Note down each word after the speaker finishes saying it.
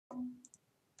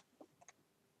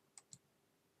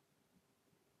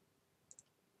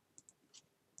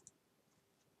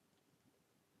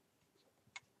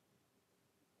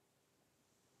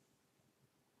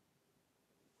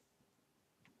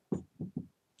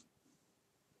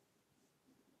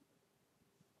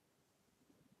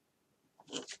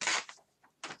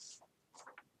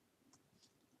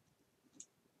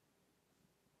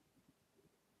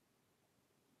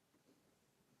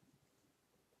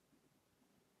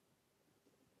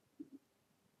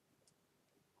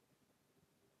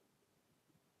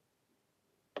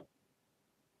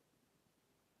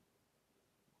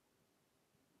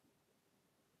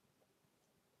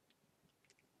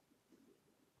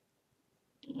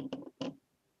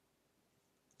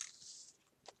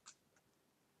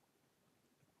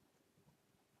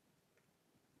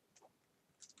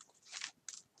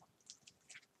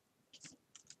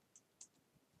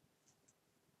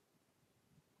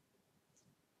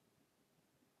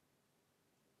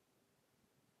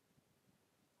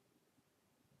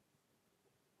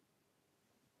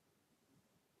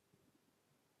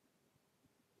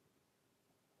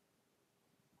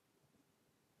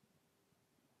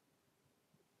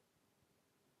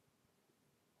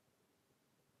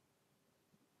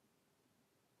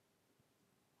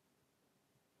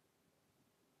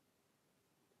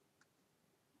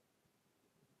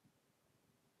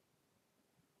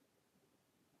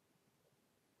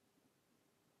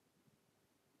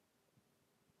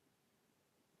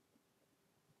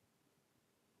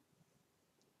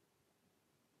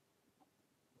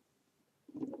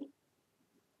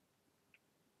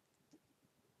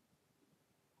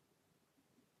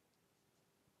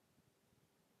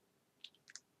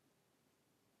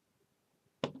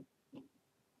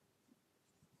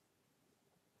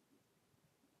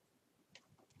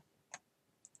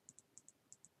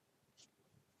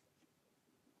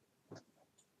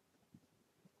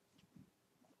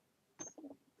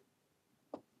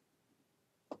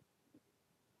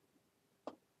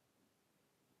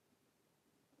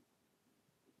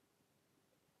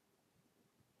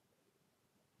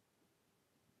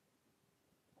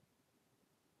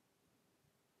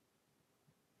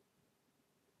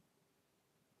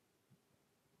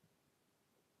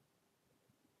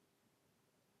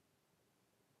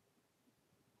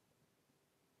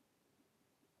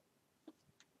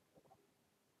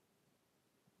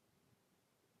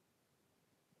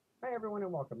Hi, everyone, and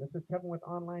welcome. This is Kevin with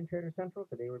Online Trader Central.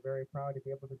 Today, we're very proud to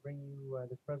be able to bring you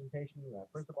this presentation.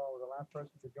 First of all, we're the last person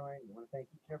to join. We want to thank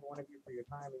each and every one of you for your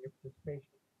time and your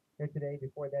participation here today.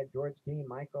 Before that, George T,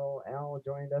 Michael, Al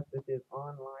joined us. This is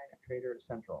Online Trader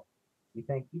Central. We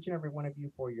thank each and every one of you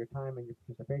for your time and your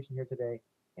participation here today.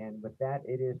 And with that,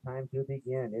 it is time to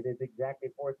begin. It is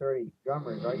exactly 4:30.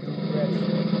 Drummers, are you ready?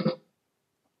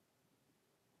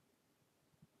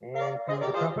 And cue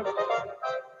the trumpet.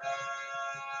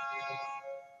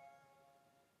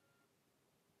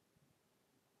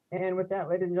 And with that,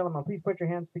 ladies and gentlemen, please put your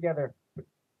hands together.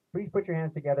 Please put your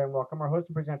hands together and welcome our host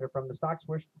and presenter from the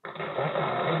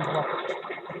StockSwoosh.com.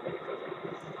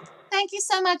 Thank you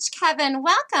so much, Kevin.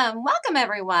 Welcome. Welcome,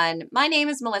 everyone. My name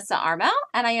is Melissa Armo,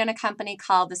 and I own a company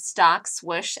called the Stock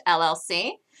Swoosh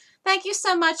LLC. Thank you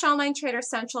so much, Online Trader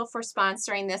Central, for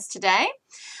sponsoring this today.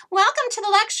 Welcome to the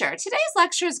lecture. Today's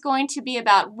lecture is going to be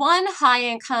about one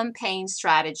high-income paying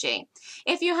strategy.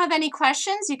 If you have any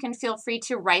questions, you can feel free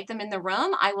to write them in the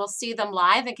room. I will see them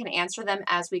live and can answer them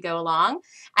as we go along.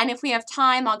 And if we have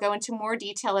time, I'll go into more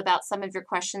detail about some of your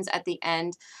questions at the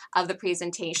end of the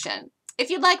presentation. If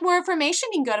you'd like more information,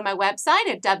 you can go to my website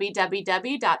at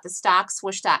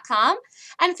www.thestockswoosh.com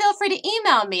and feel free to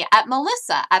email me at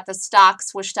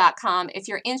melissa@thestockswoosh.com if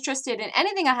you're interested in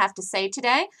anything I have to say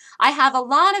today. I have a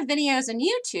lot of videos on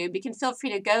YouTube. You can feel free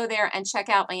to go there and check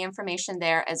out my information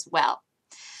there as well.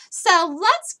 So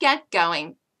let's get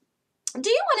going. Do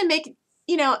you want to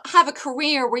have a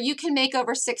career where you can make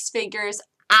over six figures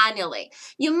annually?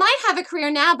 You might have a career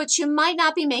now, but you might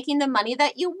not be making the money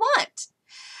that you want.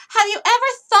 Have you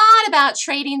ever thought about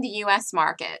trading the US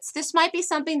markets? This might be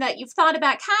something that you've thought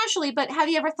about casually, but have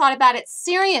you ever thought about it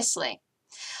seriously?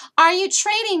 Are you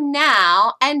trading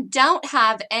now and don't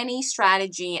have any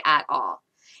strategy at all?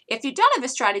 If you don't have a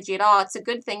strategy at all, it's a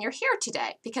good thing you're here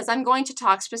today because I'm going to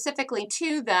talk specifically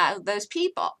to those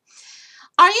people.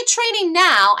 Are you trading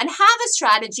now and have a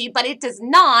strategy, but it does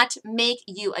not make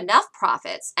you enough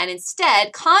profits and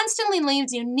instead constantly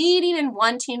leaves you needing and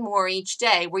wanting more each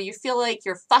day, where you feel like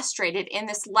you're frustrated in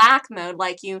this lack mode,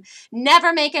 like you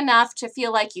never make enough to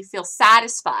feel like you feel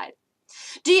satisfied?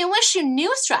 Do you wish you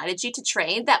knew a strategy to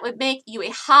trade that would make you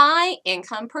a high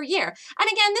income per year? And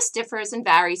again, this differs and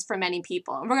varies for many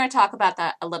people, and we're going to talk about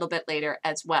that a little bit later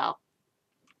as well.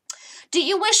 Do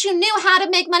you wish you knew how to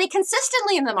make money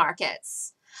consistently in the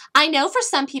markets? I know for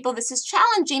some people this is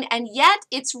challenging, and yet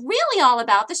it's really all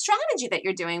about the strategy that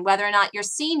you're doing, whether or not you're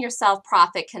seeing yourself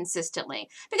profit consistently,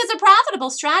 because a profitable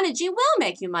strategy will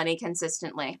make you money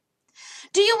consistently.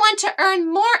 Do you want to earn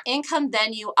more income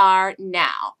than you are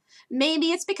now?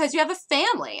 Maybe it's because you have a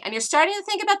family and you're starting to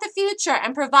think about the future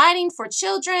and providing for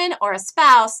children or a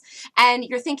spouse, and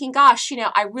you're thinking, gosh,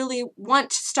 I really want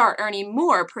to start earning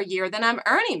more per year than I'm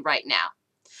earning right now.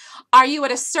 Are you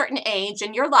at a certain age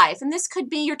in your life, and this could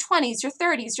be your 20s, your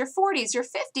 30s, your 40s, your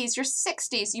 50s, your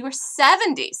 60s, your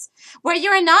 70s, where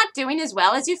you're not doing as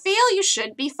well as you feel you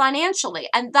should be financially,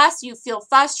 and thus you feel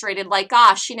frustrated, like,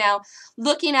 gosh,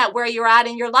 looking at where you're at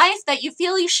in your life, that you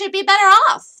feel you should be better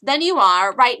off than you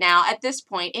are right now at this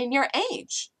point in your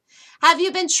age? Have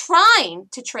you been trying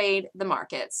to trade the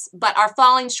markets but are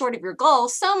falling short of your goal,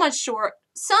 so much so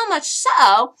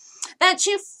that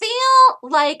you feel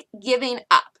like giving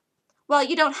up? Well,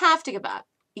 you don't have to give up.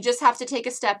 You just have to take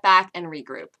a step back and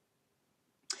regroup.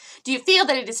 Do you feel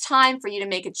that it is time for you to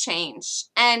make a change?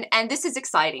 And this is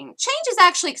exciting. Change is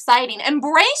actually exciting.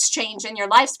 Embrace change in your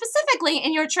life, specifically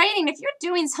in your trading. If you're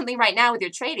doing something right now with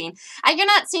your trading and you're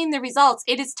not seeing the results,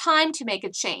 it is time to make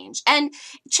a change. And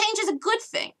change is a good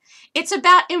thing. It's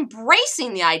about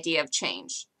embracing the idea of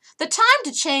change. The time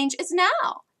to change is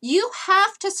now. You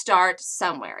have to start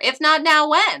somewhere. If not now,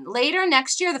 when? Later,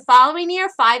 next year, the following year,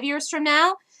 5 years from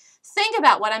now? Think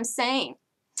about what I'm saying.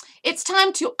 It's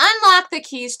time to unlock the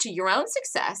keys to your own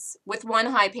success with one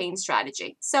high-paying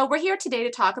strategy. So we're here today to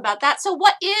talk about that. So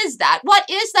what is that? What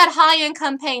is that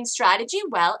high-income paying strategy?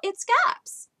 Well, it's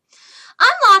GAPS.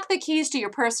 Unlock the keys to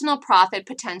your personal profit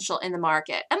potential in the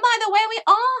market. And by the way, we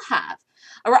all have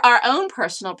our own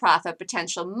personal profit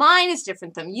potential. Mine is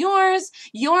different than yours.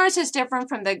 Yours is different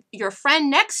from your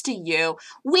friend next to you.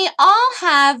 We all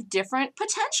have different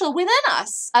potential within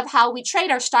us of how we trade,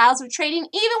 our styles of trading,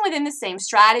 even within the same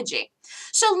strategy.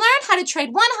 So learn how to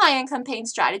trade one high income paying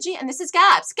strategy, and this is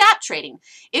GAPS. Gap trading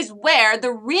is where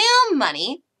the real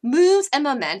money moves and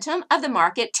momentum of the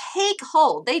market take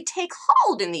hold. They take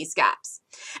hold in these gaps.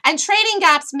 And trading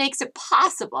gaps makes it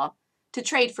possible to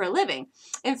trade for a living.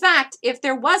 In fact, if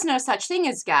there was no such thing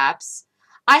as gaps,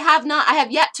 I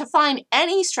have yet to find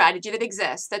any strategy that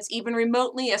exists that's even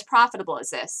remotely as profitable as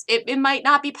this. It might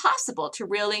not be possible to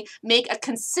really make a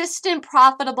consistent,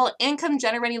 profitable,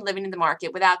 income-generating living in the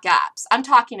market without gaps. I'm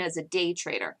talking as a day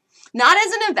trader, not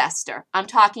as an investor. I'm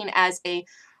talking as a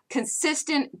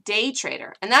consistent day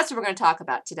trader, and that's what we're going to talk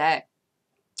about today.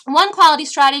 One quality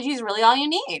strategy is really all you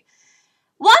need.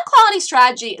 One quality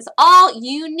strategy is all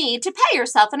you need to pay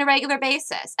yourself on a regular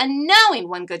basis. And knowing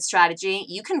one good strategy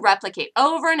you can replicate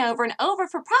over and over and over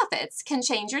for profits can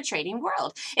change your trading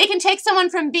world. It can take someone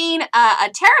from being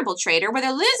a terrible trader where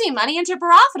they're losing money into a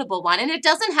profitable one, and it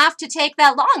doesn't have to take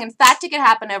that long. In fact, it can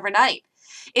happen overnight.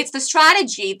 It's the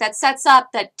strategy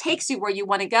that takes you where you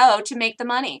want to go to make the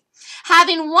money.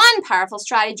 Having one powerful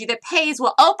strategy that pays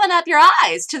will open up your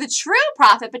eyes to the true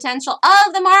profit potential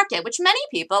of the market, which many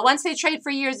people, once they trade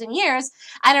for years and years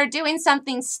and are doing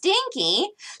something stinky,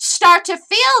 start to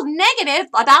feel negative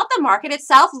about the market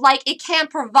itself, like it can't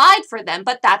provide for them,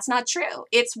 but that's not true.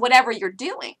 It's whatever you're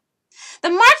doing. The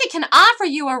market can offer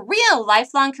you a real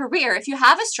lifelong career if you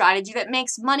have a strategy that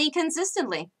makes money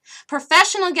consistently.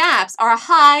 Professional gaps are a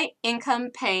high income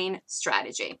paying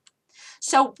strategy.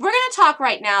 So we're going to talk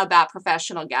right now about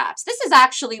professional gaps. This is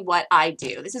actually what I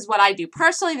do. This is what I do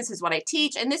personally. This is what I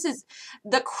teach. And this is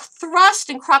the thrust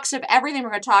and crux of everything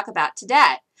we're going to talk about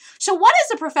today. So what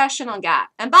is a professional gap?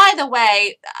 And by the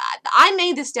way, I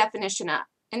made this definition up.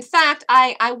 In fact,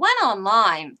 I went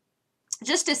online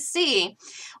just to see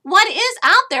what is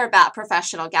out there about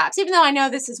professional gaps. Even though I know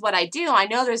this is what I do, I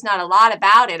know there's not a lot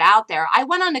about it out there. I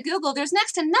went on to Google, there's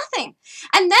next to nothing.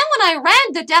 And then when I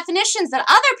read the definitions that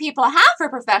other people have for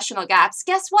professional gaps,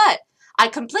 guess what? I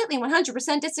completely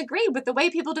 100% disagree with the way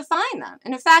people define them.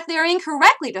 And in fact, they're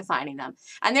incorrectly defining them.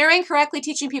 And they're incorrectly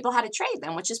teaching people how to trade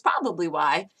them, which is probably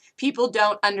why people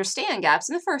don't understand gaps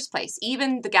in the first place,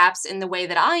 even the gaps in the way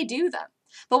that I do them.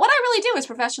 But what I really do is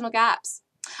professional gaps.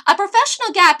 A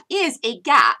professional gap is a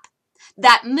gap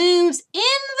that moves in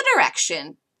the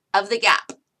direction of the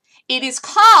gap. It is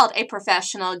called a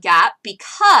professional gap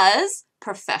because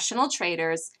professional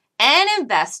traders and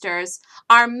investors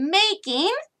are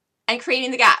making and creating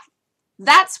the gap.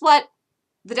 That's what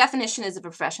the definition is of a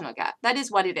professional gap. That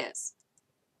is what it is.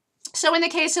 So in the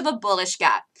case of a bullish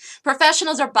gap,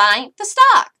 professionals are buying the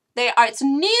stock. It's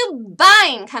new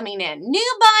buying coming in.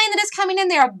 New buying that is coming in.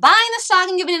 They are buying the stock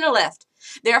and giving it a lift.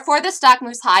 Therefore, the stock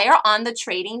moves higher on the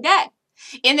trading day.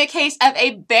 In the case of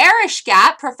a bearish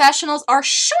gap, professionals are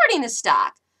shorting the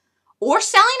stock or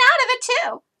selling out of it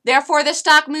too. Therefore, the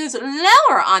stock moves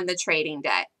lower on the trading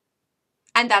day.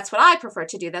 And that's what I prefer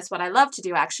to do. That's what I love to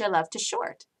do. Actually, I love to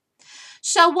short.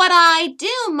 So what I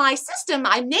do, my system,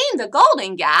 I name the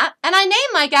Golden Gap, and I name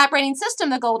my gap rating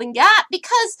system the Golden Gap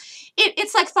because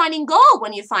it's like finding gold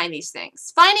when you find these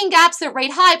things. Finding gaps that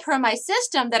rate high per my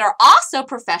system that are also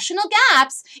professional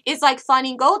gaps is like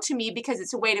finding gold to me because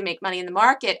it's a way to make money in the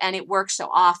market and it works so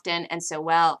often and so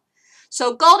well.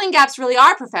 So golden gaps really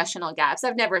are professional gaps.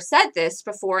 I've never said this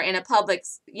before in a public,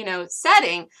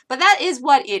 setting, but that is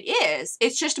what it is.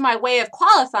 It's just my way of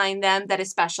qualifying them that is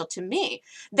special to me.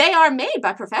 They are made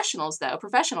by professionals, though,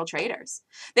 professional traders.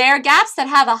 They are gaps that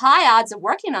have a high odds of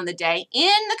working on the day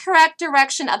in the correct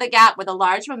direction of the gap with a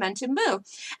large momentum move.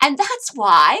 And that's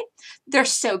why they're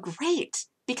so great,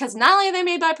 because not only are they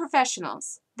made by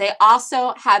professionals, they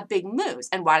also have big moves.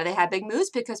 And why do they have big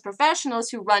moves? Because professionals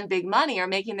who run big money are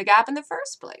making the gap in the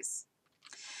first place.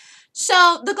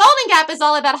 So the Golden Gap is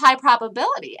all about high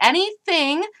probability.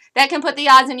 Anything that can put the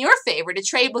odds in your favor to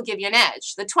trade will give you an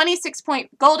edge. The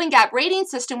 26-point Golden Gap rating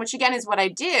system, which again is what I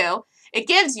do, it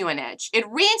gives you an edge. It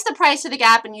reads the price of the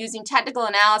gap and using technical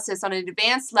analysis on an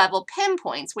advanced level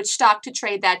pinpoints which stock to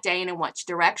trade that day and in which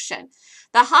direction.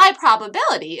 The high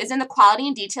probability is in the quality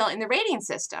and detail in the rating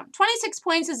system. 26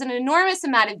 points is an enormous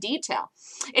amount of detail.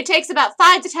 It takes about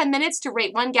 5 to 10 minutes to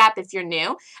rate one gap if you're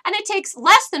new, and it takes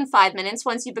less than 5 minutes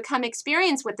once you become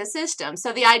experienced with the system.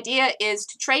 So the idea is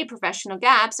to trade professional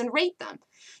gaps and rate them.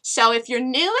 So if you're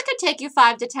new, it could take you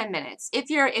 5 to 10 minutes. If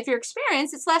you're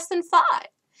experienced, it's less than 5.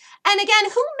 And again,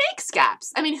 who makes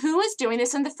gaps? I mean, who is doing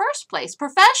this in the first place?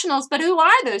 Professionals, but who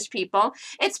are those people?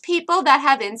 It's people that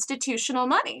have institutional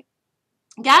money.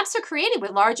 Gaps are created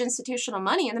with large institutional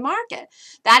money in the market.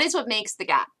 That is what makes the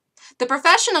gap. The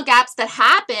professional gaps that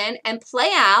happen and play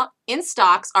out in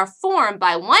stocks are formed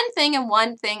by one thing and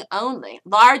one thing only,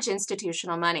 large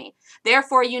institutional money.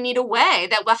 Therefore, you need a way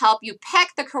that will help you pick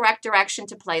the correct direction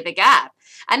to play the gap.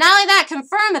 And not only that,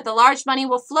 confirm that the large money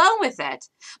will flow with it.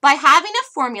 By having a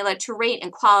formula to rate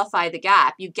and qualify the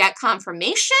gap, you get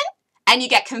confirmation and you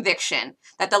get conviction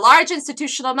that the large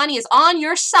institutional money is on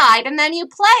your side, and then you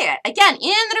play it, again, in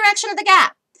the direction of the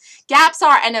gap. Gaps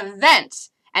are an event.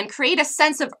 and create a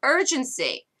sense of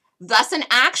urgency. Thus, an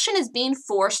action is being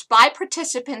forced by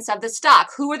participants of the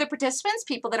stock. Who are the participants?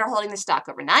 People that are holding the stock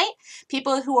overnight,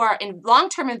 people who are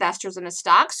long-term investors in the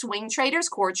stock, swing traders,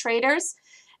 core traders,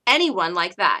 anyone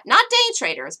like that. Not day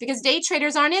traders, because day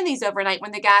traders aren't in these overnight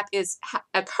when the gap is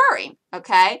occurring,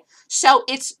 okay? So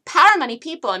it's power money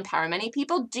people, and power money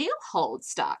people do hold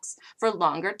stocks for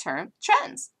longer-term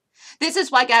trends. This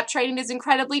is why gap trading is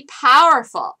incredibly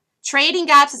powerful. Trading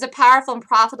gaps is a powerful and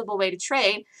profitable way to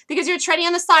trade because you're trading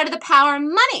on the side of the power and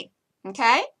money,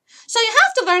 okay? So you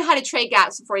have to learn how to trade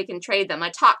gaps before you can trade them. I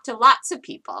talk to lots of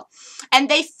people, and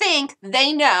they think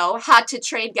they know how to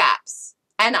trade gaps.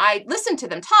 And I listen to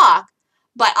them talk,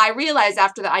 but I realize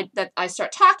after that I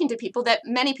start talking to people that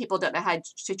many people don't know how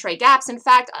to trade gaps. In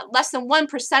fact, less than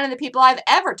 1% of the people I've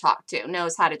ever talked to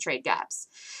knows how to trade gaps.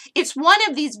 It's one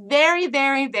of these very,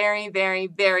 very, very, very,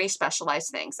 very specialized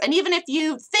things. And even if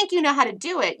you think you know how to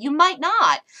do it, you might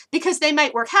not, because they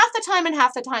might work half the time and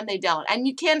half the time they don't. And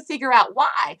you can't figure out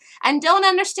why and don't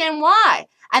understand why.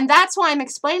 And that's why I'm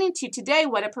explaining to you today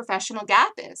what a professional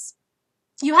gap is.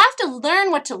 You have to learn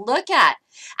what to look at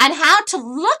and how to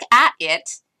look at it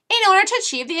in order to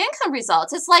achieve the income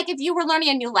results. It's like if you were learning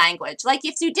a new language. Like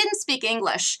if you didn't speak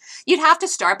English, you'd have to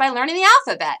start by learning the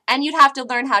alphabet, and you'd have to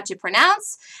learn how to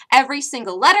pronounce every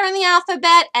single letter in the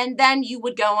alphabet, and then you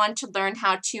would go on to learn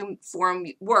how to form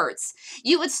words.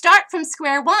 You would start from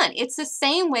square one. It's the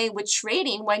same way with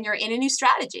trading when you're in a new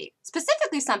strategy,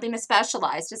 specifically something as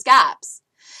specialized as gaps.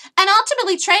 And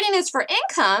ultimately, trading is for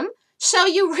income. So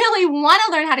you really want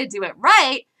to learn how to do it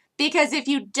right, because if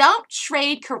you don't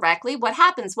trade correctly, what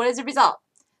happens? What is the result?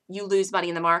 You lose money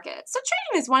in the market. So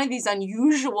trading is one of these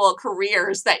unusual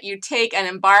careers that you take and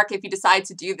embark if you decide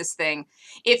to do this thing.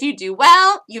 If you do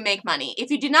well, you make money. If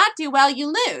you do not do well,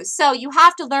 you lose. So you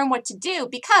have to learn what to do,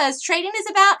 because trading is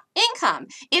about income.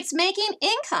 It's making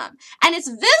income, and it's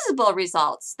visible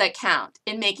results that count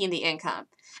in making the income.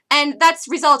 And that's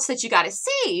results that you got to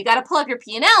see. You got to pull up your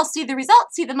P&L, see the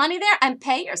results, see the money there, and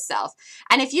pay yourself.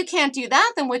 And if you can't do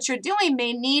that, then what you're doing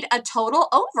may need a total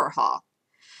overhaul.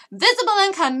 Visible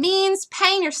income means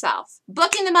paying yourself,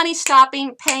 booking the money,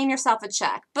 stopping, paying yourself a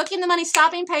check. Booking the money,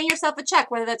 stopping, paying yourself a check,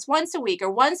 whether that's once a week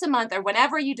or once a month or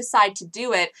whenever you decide to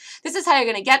do it. This is how you're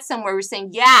going to get somewhere. We're saying,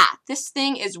 yeah, this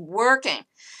thing is working.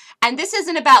 And this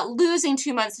isn't about losing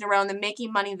 2 months in a row and then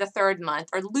making money the third month,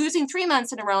 or losing 3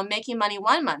 months in a row and making money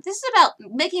 1 month. This is about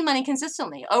making money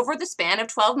consistently over the span of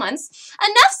 12 months,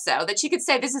 enough so that you could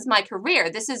say, this is my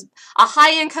career. This is a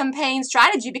high income paying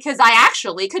strategy because I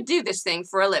actually could do this thing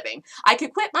for a living. I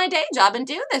could quit my day job and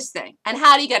do this thing. And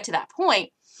how do you get to that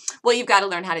point? Well, you've got to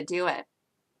learn how to do it.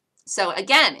 So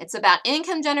again, it's about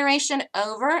income generation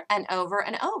over and over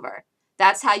and over.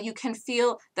 That's how you can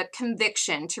feel the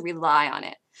conviction to rely on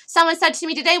it. Someone said to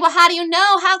me today, well, how do you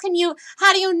know? How do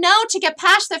you know to get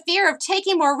past the fear of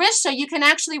taking more risks so you can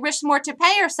actually risk more to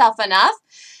pay yourself enough?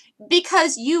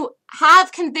 Because you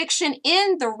have conviction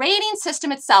in the rating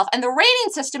system itself. And the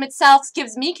rating system itself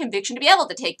gives me conviction to be able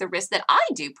to take the risk that I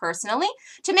do personally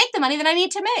to make the money that I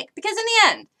need to make. Because in the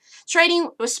end, trading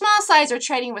with small size or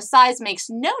trading with size makes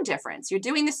no difference. You're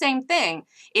doing the same thing.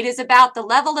 It is about the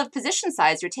level of position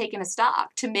size you're taking a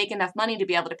stock to make enough money to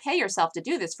be able to pay yourself to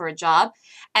do this for a job.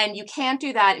 And you can't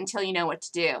do that until you know what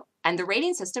to do. And the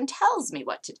rating system tells me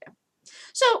what to do.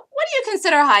 So what do you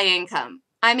consider high income?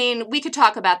 I mean, we could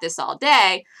talk about this all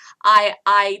day.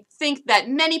 I think that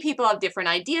many people have different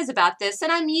ideas about this,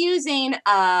 and I'm using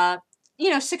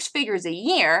 6 figures a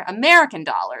year, American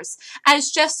dollars, as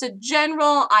just a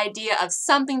general idea of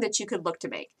something that you could look to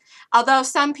make. Although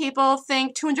some people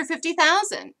think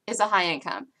 $250,000 is a high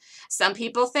income. Some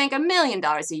people think $1 million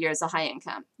a year is a high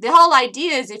income. The whole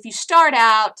idea is if you start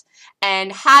out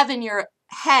and have in your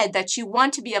head that you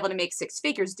want to be able to make 6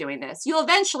 figures doing this, you'll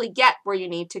eventually get where you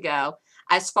need to go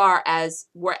as far as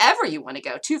wherever you want to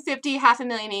go, $250,000,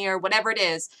 $500,000 a year, whatever it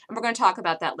is. And we're going to talk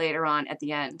about that later on at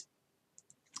the end.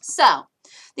 So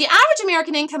the average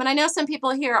American income, and I know some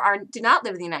people here do not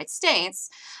live in the United States,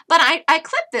 but I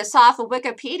clipped this off of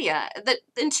Wikipedia, that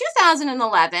in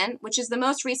 2011, which is the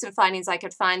most recent findings I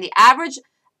could find, the average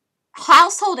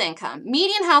household income,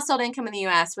 median household income in the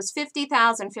U.S. was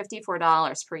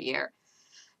 $50,054 per year.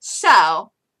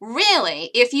 So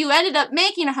really, if you ended up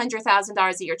making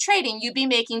 $100,000 a year trading, you'd be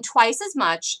making twice as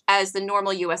much as the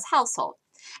normal U.S. household.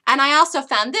 And I also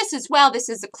found this as well. This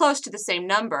is close to the same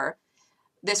number.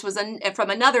 This was from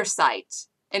another site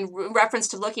in reference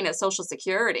to looking at Social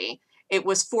Security. It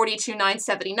was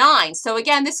 $42,979. So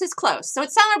again, this is close. So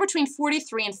it's somewhere between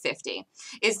 43 and 50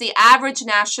 is the average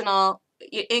national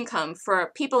income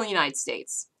for people in the United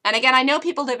States. And again, I know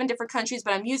people live in different countries,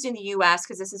 but I'm using the US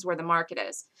because this is where the market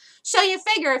is. So you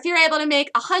figure if you're able to make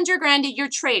 100 grand a year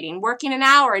trading, working an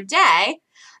hour a day,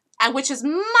 and which is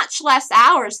much less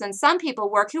hours than some people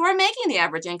work who are making the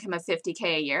average income of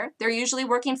 50K a year. They're usually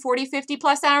working 40, 50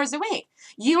 plus hours a week.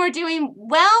 You are doing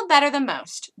well better than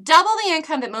most. Double the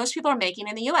income that most people are making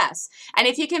in the US. And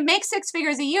if you can make 6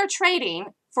 figures a year trading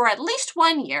for at least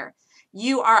 1 year,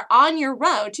 you are on your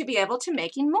road to be able to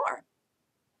making more.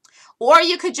 Or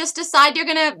you could just decide you're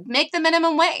going to make the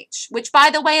minimum wage, which, by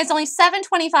the way, is only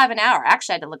 $7.25 an hour.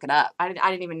 Actually, I had to look it up. I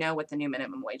didn't even know what the new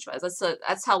minimum wage was.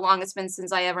 That's how long it's been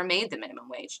since I ever made the minimum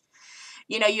wage.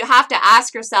 You know, you have to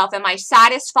ask yourself, am I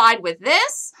satisfied with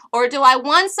this, or do I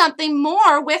want something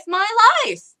more with my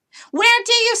life? Where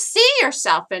do you see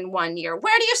yourself in 1 year?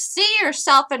 Where do you see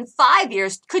yourself in 5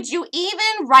 years? Could you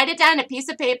even write it down on a piece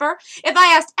of paper? If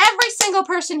I asked every single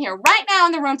person here right now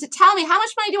in the room to tell me how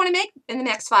much money do you want to make in the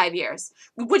next 5 years,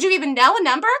 would you even know a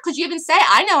number? Could you even say,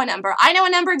 I know a number. I know a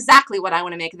number exactly what I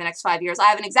want to make in the next 5 years. I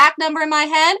have an exact number in my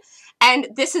head. And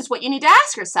this is what you need to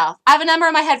ask yourself. I have a number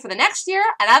in my head for the next year,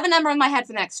 and I have a number in my head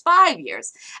for the next 5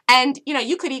 years. And, you know,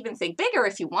 you could even think bigger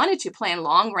if you wanted to, plan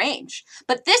long range.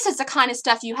 But this is the kind of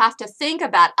stuff you have to think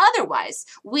about. Otherwise,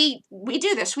 we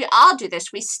do this. We all do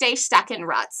this. We stay stuck in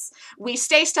ruts. We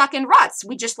stay stuck in ruts.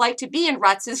 We just like to be in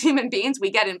ruts as human beings. We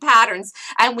get in patterns,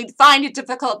 and we find it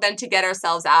difficult then to get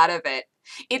ourselves out of it.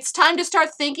 It's time to start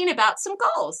thinking about some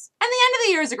goals. And the end of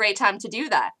the year is a great time to do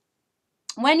that.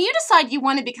 When you decide you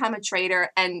want to become a trader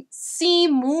and see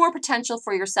more potential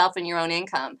for yourself and your own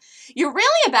income, you're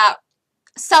really about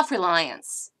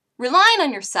self-reliance, relying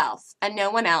on yourself and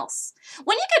no one else.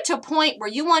 When you get to a point where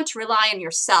you want to rely on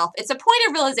yourself, it's a point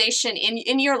of realization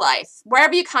in your life,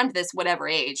 wherever you come to this, whatever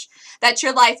age, that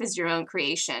your life is your own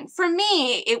creation. For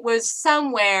me, it was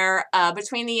somewhere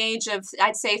between the age of,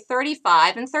 I'd say,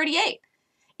 35 and 38.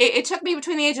 It took me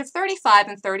between the age of 35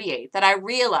 and 38 that I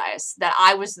realized that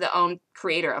I was the own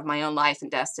creator of my own life and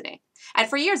destiny. And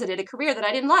for years, I did a career that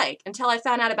I didn't like until I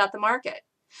found out about the market.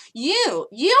 You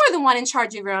are the one in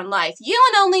charge of your own life. You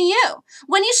and only you.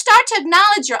 When you start to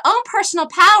acknowledge your own personal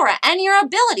power and your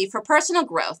ability for personal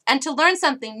growth and to learn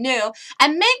something new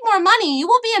and make more money, you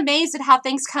will be amazed at how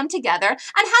things come together and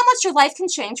how much your life can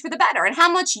change for the better and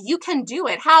how much you can do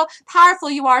it, how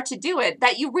powerful you are to do it,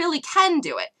 that you really can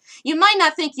do it. You might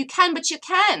not think you can, but you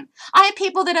can. I have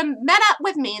people that have met up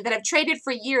with me that have traded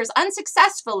for years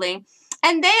unsuccessfully,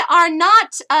 and they are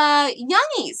not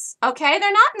youngies, okay?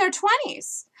 They're not in their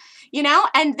 20s, you know,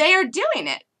 and they are doing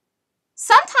it.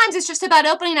 Sometimes it's just about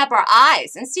opening up our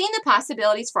eyes and seeing the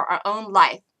possibilities for our own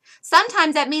life.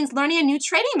 Sometimes that means learning a new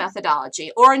trading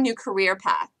methodology or a new career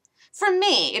path. For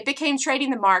me, it became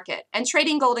trading the market and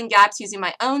trading golden gaps using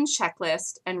my own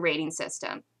checklist and rating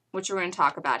system, which we're going to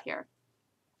talk about here.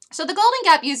 So the Golden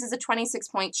Gap uses a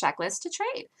 26-point checklist to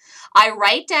trade. I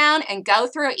write down and go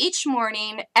through each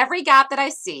morning every gap that I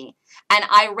see, and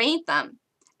I rate them.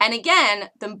 And again,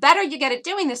 the better you get at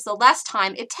doing this, the less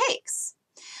time it takes.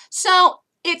 So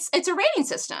it's a rating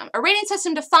system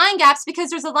to find gaps because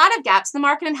there's a lot of gaps in the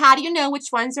market, and how do you know which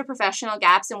ones are professional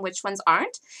gaps and which ones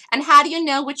aren't? And how do you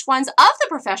know which ones of the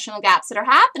professional gaps that are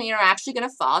happening are actually going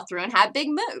to fall through and have big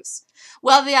moves?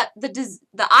 Well,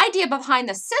 the idea behind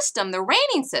the system, the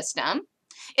rating system,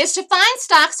 is to find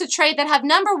stocks to trade that have,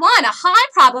 number one, a high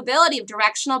probability of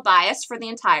directional bias for the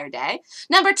entire day.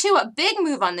 Number two, a big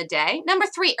move on the day. Number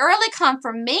three, early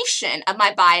confirmation of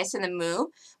my bias in the move,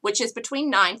 which is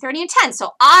between 9:30 and 10.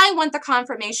 So I want the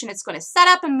confirmation it's going to set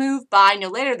up and move by no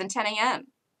later than 10 a.m.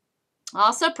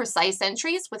 Also, precise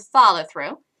entries with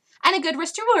follow-through and a good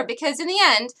risk to reward, because in the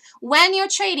end, when you're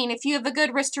trading, if you have a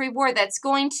good risk to reward, that's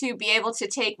going to be able to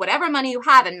take whatever money you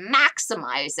have and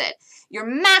maximize it. You're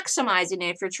maximizing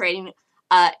it if you're trading,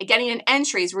 getting in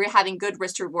entries where you're having good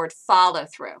risk to reward follow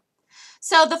through.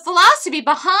 So the philosophy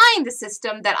behind the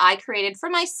system that I created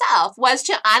for myself was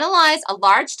to analyze a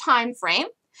large time frame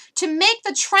to make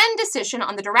the trend decision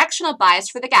on the directional bias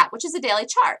for the gap, which is a daily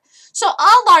chart. So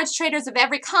all large traders of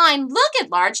every kind look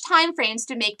at large time frames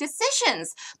to make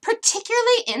decisions,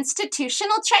 particularly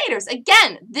institutional traders.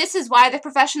 Again, this is why the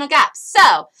professional gap.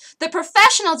 So the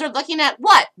professionals are looking at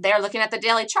what? They're looking at the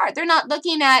daily chart. They're not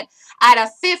looking at a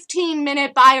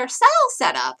 15-minute buy or sell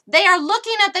setup. They are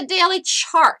looking at the daily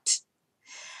chart.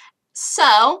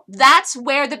 So that's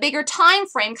where the bigger time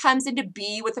frame comes into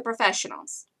be with the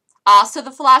professionals. Also, the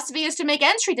philosophy is to make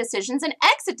entry decisions and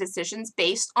exit decisions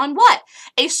based on what?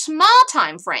 A small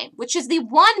time frame, which is the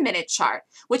 1-minute chart,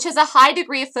 which has a high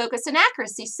degree of focus and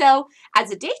accuracy. So as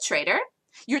a day trader,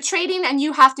 you're trading and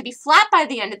you have to be flat by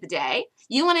the end of the day.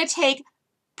 You want to take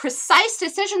precise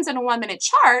decisions in a 1-minute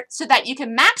chart so that you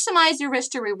can maximize your risk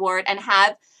to reward and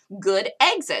have good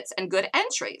exits and good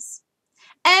entries.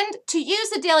 And to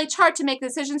use the daily chart to make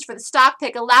decisions for the stock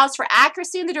pick allows for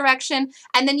accuracy in the direction,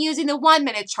 and then using the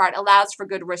 1-minute chart allows for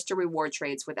good risk to reward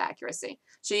trades with accuracy.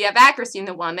 So you have accuracy in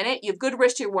the 1 minute, you have good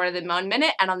risk to reward in the 1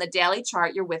 minute, and on the daily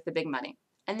chart, you're with the big money.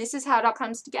 And this is how it all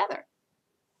comes together.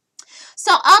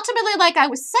 So ultimately, like I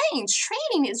was saying,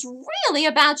 trading is really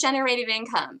about generating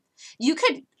income. You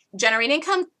could generate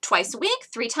income twice a week,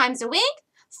 3 times a week,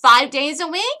 5 days a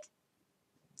week,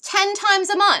 10 times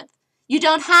a month. You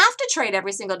don't have to trade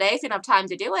every single day if you don't have time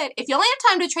to do it. If you only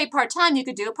have time to trade part-time, you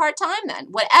could do it part-time then.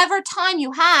 Whatever time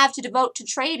you have to devote to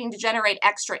trading to generate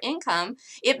extra income,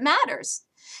 it matters.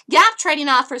 Gap trading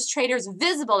offers traders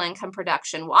visible income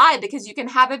production. Why? Because you can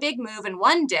have a big move in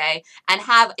one day and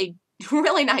have a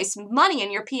really nice money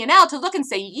in your P&L to look and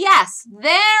say, yes,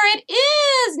 there it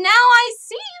is. Now I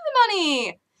see the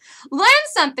money. Learn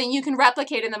something you can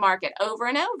replicate in the market over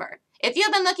and over. If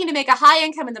you've been looking to make a high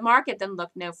income in the market, then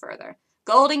look no further.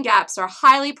 Golden gaps are a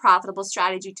highly profitable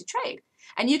strategy to trade,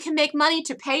 and you can make money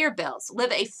to pay your bills,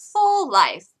 live a full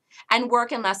life, and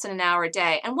work in less than an hour a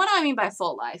day. And what do I mean by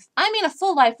full life? I mean a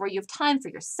full life where you have time for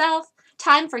yourself,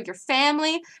 time for your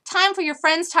family, time for your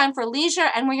friends, time for leisure,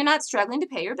 and where you're not struggling to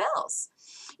pay your bills.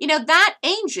 You know, that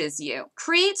ages you,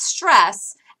 creates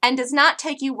stress, and does not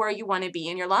take you where you want to be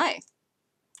in your life.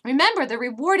 Remember, the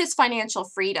reward is financial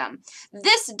freedom.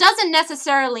 This doesn't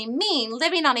necessarily mean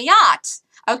living on a yacht,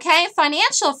 okay?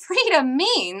 Financial freedom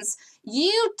means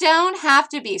you don't have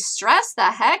to be stressed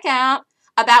the heck out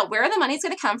about where the money's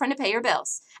going to come from to pay your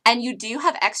bills. And you do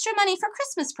have extra money for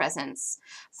Christmas presents,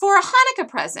 for Hanukkah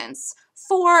presents,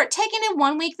 for taking a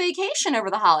 1-week vacation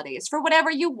over the holidays, for whatever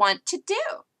you want to do.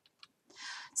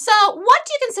 So what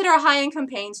do you consider a high-income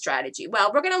paying strategy?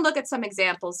 Well, we're going to look at some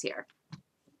examples here.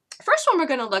 First one we're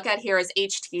going to look at here is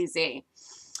HTZ.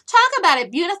 Talk about a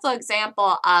beautiful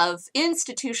example of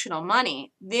institutional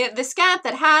money. This gap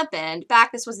that happened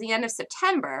back, this was the end of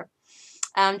September,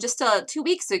 just 2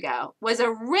 weeks ago, was a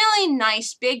really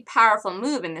nice, big, powerful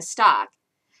move in the stock.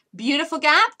 Beautiful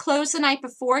gap, closed the night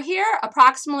before here,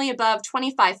 approximately above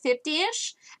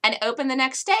 $25.50-ish, and opened the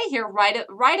next day here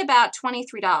right about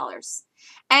 $23.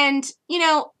 And, you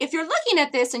know, if you're looking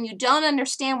at this and you don't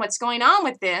understand what's going on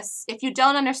with this, if you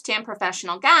don't understand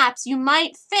professional gaps, you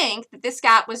might think that this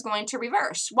gap was going to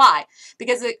reverse. Why?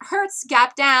 Because it hurts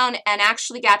gap down and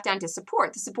actually gap down to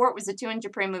support. The support was the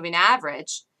 200 period moving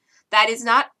average. That is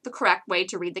not the correct way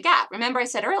to read the gap. Remember I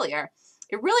said earlier,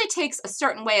 it really takes a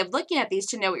certain way of looking at these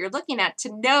to know what you're looking at,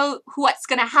 to know what's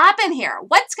going to happen here.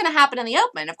 What's going to happen in the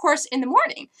open? Of course, in the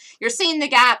morning, you're seeing the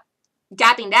gap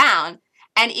gapping down.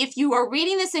 And if you are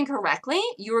reading this incorrectly,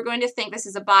 you are going to think this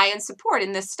is a buy and support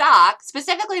in this stock,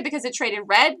 specifically because it traded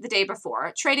red the day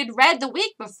before, traded red the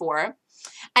week before,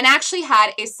 and actually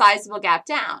had a sizable gap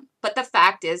down. But the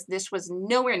fact is, this was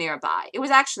nowhere near a buy. It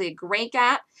was actually a great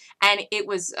gap, and it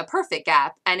was a perfect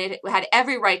gap, and it had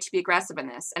every right to be aggressive in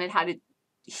this, and it had a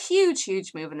huge,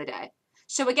 huge move in the day.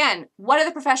 So again, what are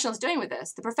the professionals doing with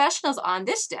this? The professionals on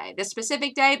this day, this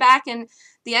specific day back in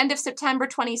the end of September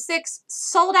 26,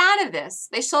 sold out of this.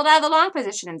 They sold out of the long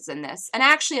positions in this. And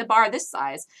actually a bar this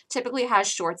size typically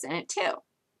has shorts in it too.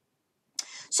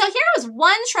 So here was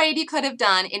one trade you could have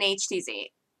done in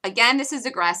HTZ. Again, this is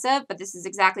aggressive, but this is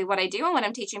exactly what I do and what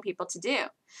I'm teaching people to do.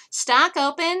 Stock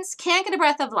opens, can't get a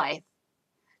breath of life.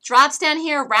 Drops down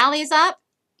here, rallies up.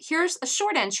 Here's a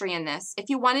short entry in this if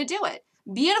you want to do it.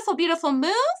 Beautiful, beautiful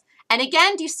move. And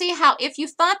again, do you see how if you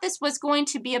thought this was going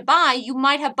to be a buy, you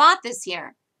might have bought this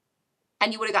here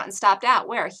and you would have gotten stopped out.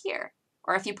 Where? Here.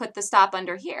 Or if you put the stop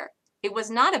under here. It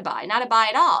was not a buy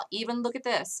at all. Even look at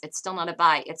this. It's still not a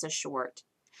buy. It's a short.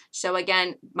 So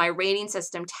again, my rating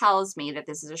system tells me that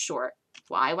this is a short.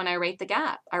 Why? When I rate the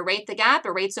gap. I rate the gap.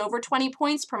 It rates over 20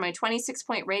 points per my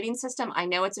 26-point rating system. I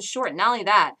know it's a short. Not only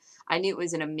that, I knew it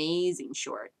was an amazing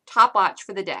short. Top watch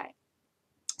for the day.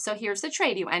 So here's the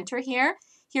trade. You enter here.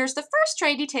 Here's the first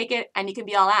trade. You take it and you can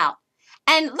be all out.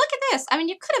 And look at this. I mean,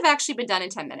 you could have actually been done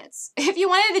in 10 minutes. If you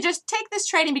wanted to just take this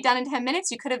trade and be done in 10 minutes,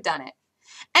 you could have done it.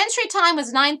 Entry time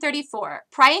was $9.34.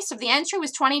 Price of the entry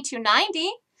was $22.90.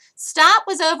 Stop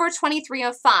was over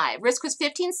 $23.05. Risk was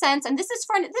 15 cents, and this is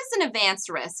an advanced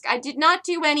risk. I did not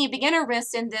do any beginner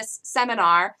risks in this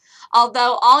seminar,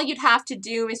 although all you'd have to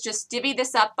do is just divvy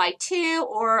this up by 2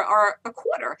 or a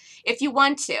quarter if you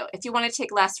want to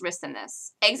take less risk than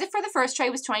this. Exit for the first trade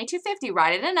was $22.50.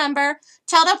 Write in a number.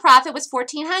 Total profit was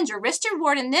 $1,400. Risk to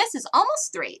reward in this is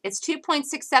almost 3. It's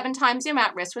 2.67 times the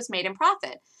amount risk was made in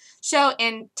profit. So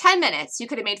in 10 minutes, you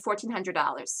could have made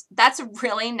 $1,400. That's a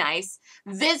really nice,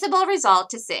 visible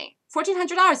result to see.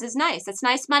 $1,400 is nice. It's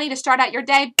nice money to start out your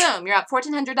day. Boom, you're up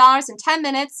 $1,400 in 10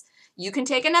 minutes. You can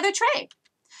take another trade.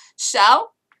 So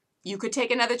you could take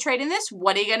another trade in this.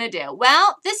 What are you going to do?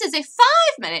 Well, this is a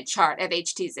 5-minute chart of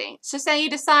HTZ. So say you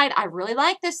decide, I really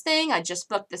like this thing. I just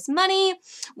booked this money.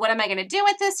 What am I going to do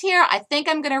with this here? I think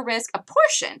I'm going to risk a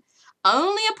portion,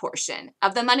 only a portion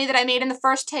of the money that I made in the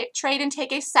first trade and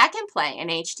take a second play in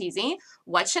HTZ.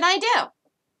 What should I do?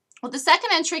 Well, the second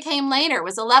entry came later. It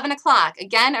was 11 o'clock.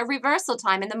 Again, a reversal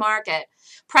time in the market.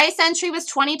 Price entry was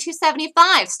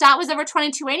 $22.75. Stop was over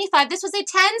 $22.85. This was a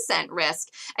 10-cent risk.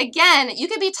 Again, you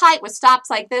could be tight with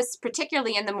stops like this,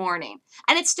 particularly in the morning.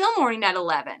 And it's still morning at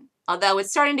 11, although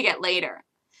it's starting to get later.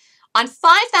 On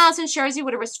 5,000 shares, you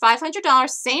would have risked $500,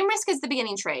 same risk as the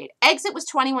beginning trade. Exit was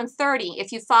 $21.30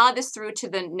 if you followed this through to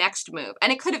the next move.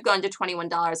 And it could have gone to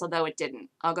 $21, although it didn't.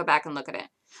 I'll go back and look at it.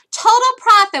 Total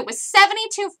profit was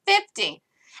 $72.50.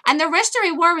 And the risk to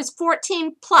reward was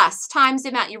 14 plus times the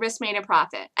amount you risk made in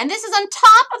profit. And this is on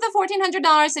top of the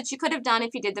 $1,400 that you could have done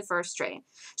if you did the first trade.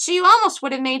 So you almost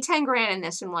would have made 10 grand in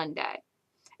this in one day.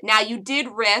 Now you did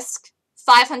risk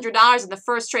 $500 in the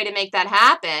first trade to make that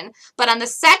happen, but on the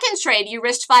second trade you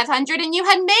risked $500 and you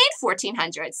had made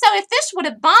 $1,400. So if this would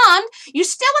have bombed, you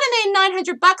still would have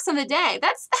made $900 on the day.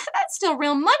 That's still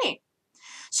real money.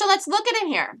 So let's look at it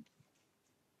here.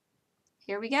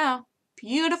 Here we go.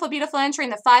 Beautiful, beautiful entry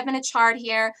in the 5-minute chart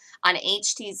here on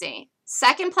HTZ.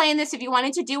 Second play in this, if you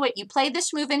wanted to do it, you played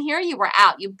this move in here, you were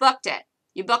out. You booked it.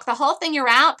 You booked the whole thing, you're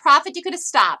out. Profit, you could have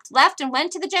stopped, left, and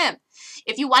went to the gym.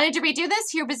 If you wanted to redo this,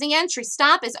 here was the entry.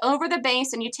 Stop is over the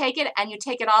base, and you take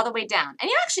it all the way down. And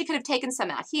you actually could have taken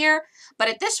some out here, but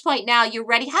at this point now, you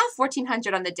already have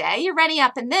 1,400 on the day. You're ready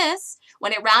up in this.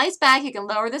 When it rallies back, you can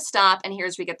lower the stop, and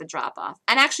here's where we get the drop off.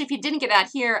 And actually, if you didn't get out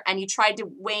here and you tried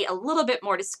to wait a little bit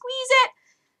more to squeeze it,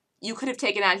 you could have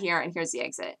taken out here, and here's the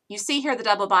exit. You see here the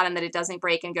double bottom that it doesn't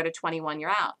break and go to 21, you're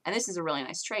out. And this is a really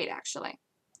nice trade, actually.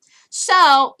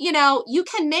 So, you know, you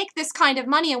can make this kind of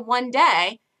money in one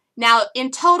day. Now,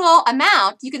 in total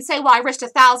amount, you can say, well, I risked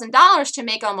 $1,000 to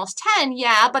make almost 10.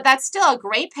 Yeah, but that's still a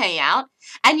great payout.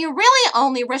 And you really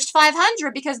only risked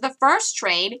 500 because the first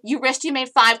trade, you made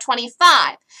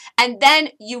 525. And then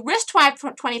you risked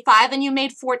 525 and you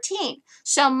made 14.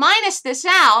 So minus this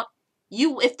out,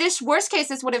 if this worst case,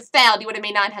 this would have failed, you would have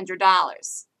made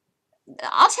 $900.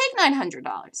 I'll take $900.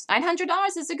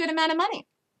 $900 is a good amount of money.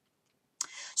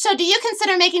 So do you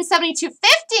consider making $72.50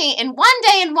 in one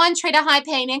day in one trade a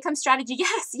high-paying income strategy?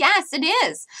 Yes, yes, it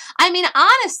is. I mean,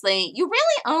 honestly, you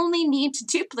really only need to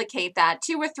duplicate that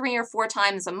 2 or 3 or 4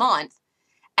 times a month.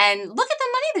 And look at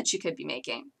the money that you could be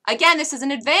making. Again, this is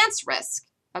an advanced risk.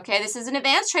 Okay, this is an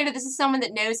advanced trader. This is someone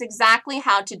that knows exactly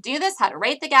how to do this, how to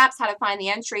rate the gaps, how to find the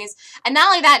entries. And not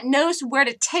only that, knows where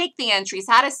to take the entries,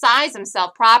 how to size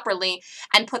himself properly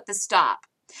and put the stop.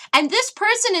 And this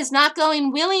person is not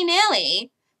going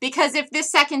willy-nilly, because if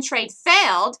this second trade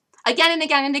failed, again and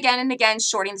again and again and again,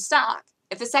 shorting the stock.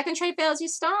 If the second trade fails, you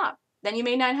stop. Then you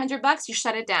made $900, you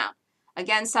shut it down.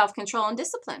 Again, self-control and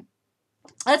discipline.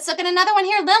 Let's look at another one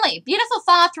here, Lily. Beautiful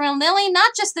follow through on Lily,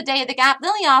 not just the day of the gap.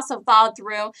 Lily also followed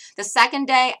through the second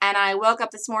day, and I woke up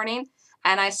this morning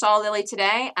and I saw Lily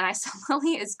today, and I saw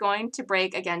Lily is going to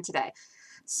break again today.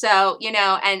 So, you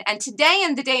know, and today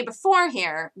and the day before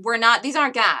here, these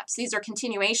aren't gaps. These are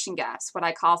continuation gaps, what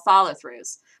I call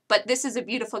follow-throughs. But this is a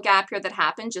beautiful gap here that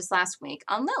happened just last week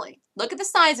on Lily. Look at the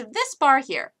size of this bar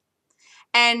here.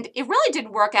 And it really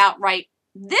didn't work out right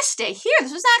this day here.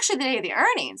 This was actually the day of the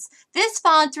earnings. This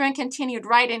followed through and continued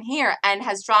right in here and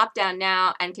has dropped down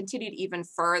now and continued even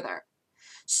further.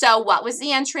 So what was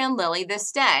the entry on Lily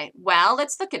this day? Well,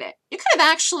 let's look at it. You could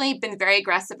have actually been very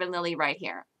aggressive in Lily right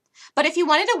here. But if you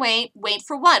wanted to wait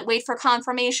for what? Wait for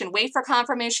confirmation. Wait for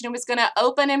confirmation it was going to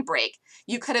open and break.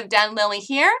 You could have done Lily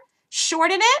here,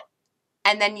 shorted it,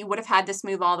 and then you would have had this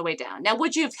move all the way down. Now,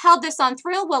 would you have held this on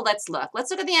through? Well, let's look. Let's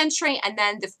look at the entry and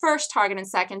then the first target and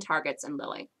second targets in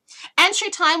Lily. Entry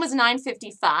time was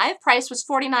 $9.55. Price was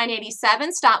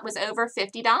 $49.87. Stop was over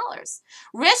 $50.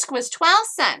 Risk was 12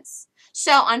 cents.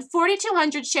 So on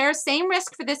 4,200 shares, same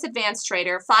risk for this advanced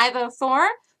trader, 504.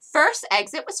 First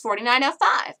exit was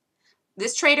 49.05.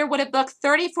 This trader would have booked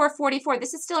 34.44.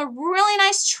 This is still a really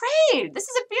nice trade. This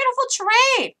is a beautiful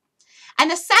trade. And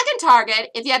the second target,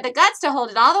 if you had the guts to hold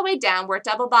it all the way down where it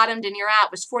double bottomed and you're out,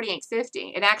 was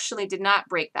 48.50. It actually did not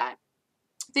break that.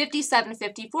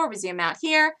 57.54 was the amount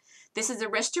here. This is a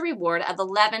risk to reward of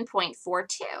 11.42.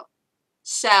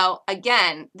 So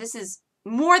again, this is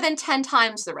more than 10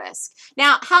 times the risk.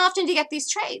 Now, how often do you get these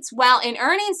trades? Well, in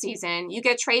earnings season, you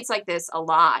get trades like this a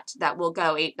lot that will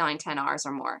go 8, 9, 10 hours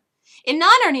or more. In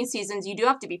non-earning seasons, you do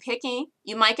have to be picky.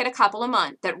 You might get a couple a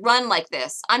month that run like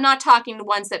this. I'm not talking the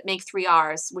ones that make 3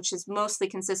 Rs, which is mostly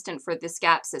consistent for this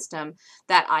gap system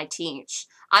that I teach.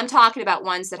 I'm talking about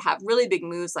ones that have really big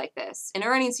moves like this. In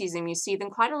earning season, you see them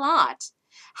quite a lot.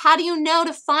 How do you know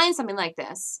to find something like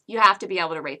this? You have to be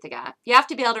able to rate the gap. You have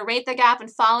to be able to rate the gap and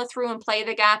follow through and play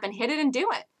the gap and hit it and do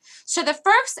it. So the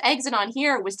first exit on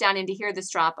here was down into here,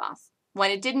 this drop off.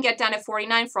 When it didn't get down at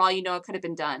 49, for all you know, it could have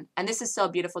been done. And this is still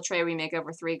a beautiful trade we make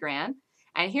over $3,000.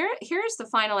 And here's the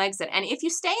final exit. And if you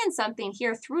stay in something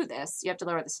here through this, you have to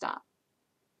lower the stop.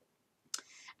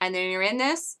 And then you're in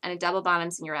this, and it double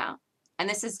bottoms, and you're out. And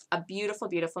this is a beautiful,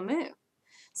 beautiful move.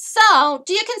 So,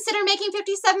 do you consider making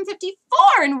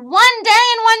 $57.54 in one day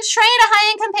in one trade a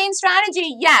high-income paying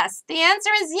strategy? Yes. The answer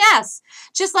is yes.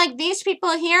 Just like these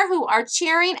people here who are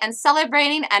cheering and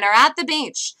celebrating and are at the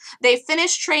beach. They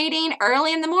finished trading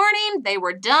early in the morning. They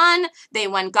were done. They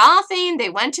went golfing. They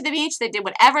went to the beach. They did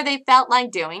whatever they felt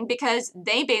like doing because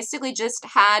they basically just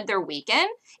had their weekend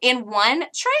in one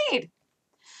trade.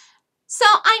 So,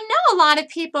 I know a lot of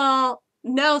people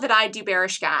know that I do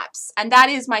bearish gaps, and that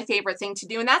is my favorite thing to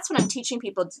do, and that's what I'm teaching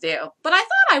people to do. But I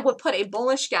thought I would put a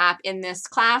bullish gap in this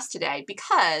class today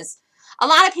because a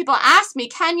lot of people ask me,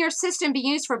 can your system be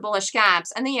used for bullish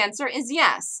gaps? And the answer is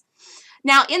yes.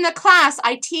 Now, in the class,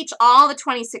 I teach all the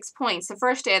 26 points the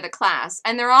first day of the class,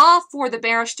 and they're all for the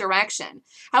bearish direction.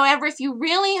 However, if you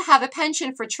really have a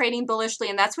penchant for trading bullishly,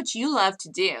 and that's what you love to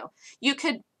do, you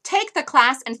could take the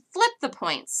class and flip the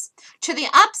points to the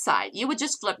upside. You would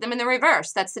just flip them in the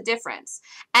reverse. That's the difference.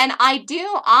 And I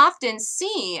do often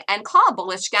see and call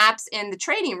bullish gaps in the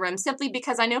trading room simply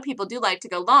because I know people do like to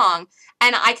go long,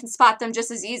 and I can spot them just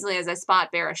as easily as I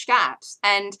spot bearish gaps.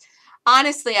 And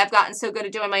honestly, I've gotten so good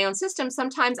at doing my own system,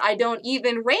 sometimes I don't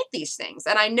even rate these things.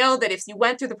 And I know that if you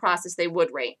went through the process, they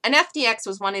would rate. And FDX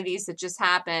was one of these that just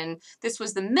happened. This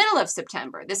was the middle of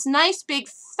September. This nice, big,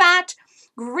 fat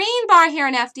green bar here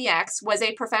in FDX was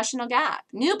a professional gap.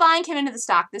 New buying came into the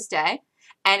stock this day,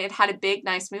 and it had a big,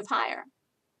 nice move higher.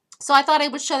 So I thought I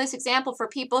would show this example for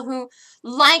people who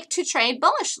like to trade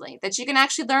bullishly, that you can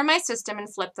actually learn my system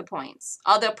and flip the points.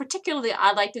 Although particularly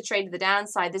I like to trade to the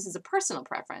downside. This is a personal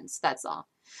preference, that's all.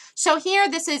 So here,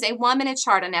 this is a 1-minute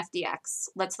chart on FDX.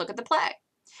 Let's look at the play.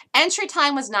 Entry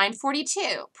time was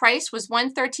 9:42. Price was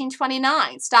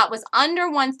 113.29. Stop was under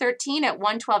 113 at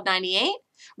 112.98.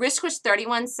 Risk was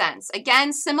 31 cents.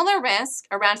 Again, similar risk,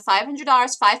 around $500,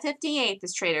 $558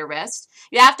 this trader risked.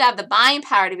 You have to have the buying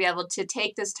power to be able to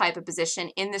take this type of position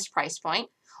in this price point,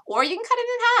 or you can cut it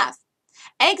in half.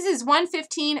 Eggs is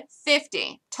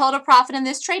 115.50. Total profit in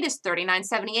this trade is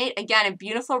 39.78. Again, a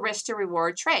beautiful risk to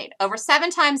reward trade. Over 7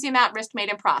 times the amount risk made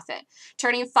in profit,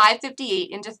 turning 558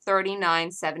 into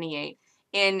 39.78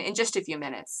 in just a few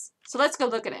minutes. So let's go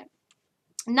look at it.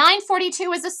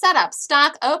 9:42 is a setup.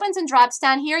 Stock opens and drops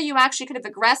down here. You actually could have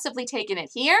aggressively taken it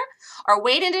here or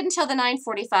waited until the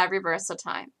 9:45 reversal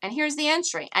time. And here's the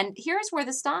entry. And here's where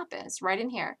the stop is, right in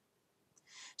here.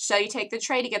 So you take the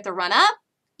trade to get the run up.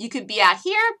 You could be out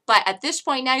here, but at this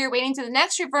point now you're waiting to the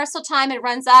next reversal time. It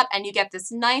runs up and you get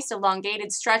this nice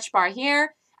elongated stretch bar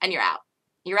here and you're out.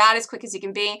 You're out as quick as you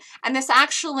can be. And this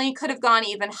actually could have gone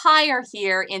even higher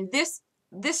here in this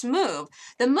move.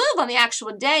 The move on the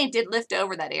actual day did lift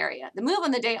over that area. The move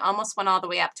on the day almost went all the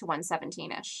way up to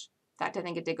 117-ish. In fact, I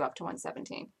think it did go up to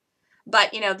 117.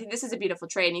 But, you know, this is a beautiful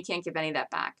trade and you can't give any of that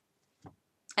back.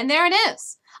 And there it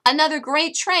is. Another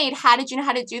great trade. How did you know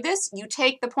how to do this? You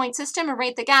take the point system and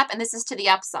rate the gap, and this is to the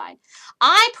upside.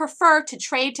 I prefer to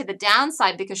trade to the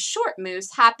downside because short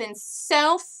moves happen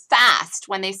so fast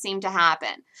when they seem to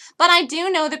happen. But I do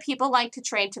know that people like to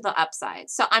trade to the upside.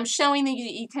 So I'm showing that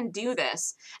you can do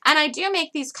this. And I do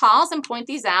make these calls and point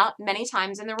these out many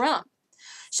times in the room.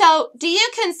 So do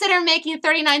you consider making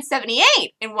 $39.78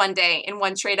 in one day in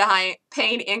one trade a high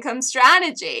paid income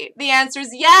strategy? The answer is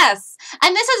yes.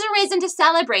 And this is a reason to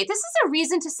celebrate. This is a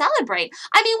reason to celebrate.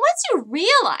 I mean, once you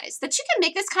realize that you can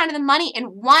make this kind of money in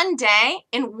one day,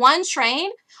 in one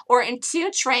trade, or in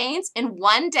 2 trades in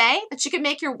one day, that you can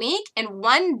make your week in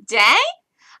one day,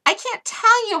 I can't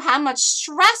tell you how much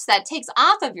stress that takes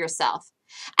off of yourself.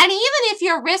 And even if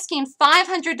you're risking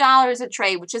 $500 a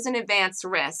trade, which is an advanced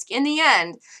risk, in the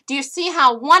end, do you see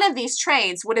how one of these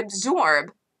trades would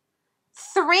absorb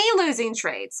 3 losing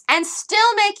trades and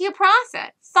still make you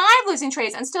profit? 5 losing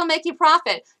trades and still make you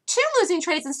profit. 2 losing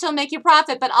trades and still make you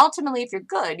profit. But ultimately, if you're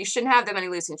good, you shouldn't have that many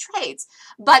losing trades.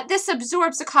 But this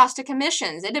absorbs the cost of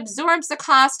commissions. It absorbs the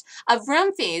cost of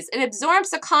room fees. It absorbs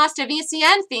the cost of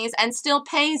ECN fees and still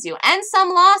pays you. And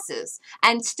some losses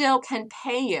and still can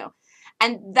pay you.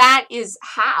 And that is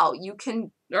how you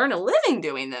can earn a living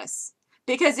doing this.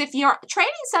 Because if you're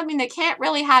trading something that can't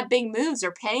really have big moves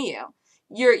or pay you,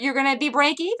 you're going to be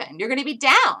break even. You're going to be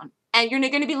down. And you're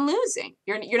going to be losing.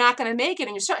 You're not going to make it,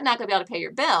 and you're certainly not going to be able to pay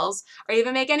your bills or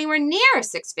even make anywhere near a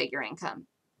six-figure income.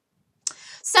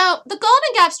 So the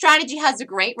Golden Gap strategy has a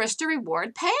great risk to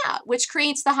reward payout, which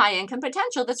creates the high income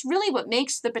potential. That's really what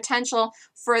makes the potential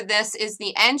for this is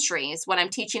the entries, what I'm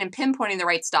teaching and pinpointing the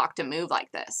right stock to move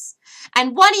like this.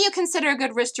 And what do you consider a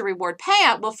good risk to reward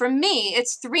payout? Well, for me,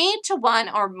 it's 3 to 1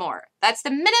 or more. That's the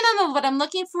minimum of what I'm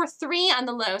looking for, 3 on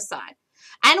the low side.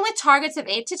 And with targets of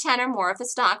 8 to 10 or more if the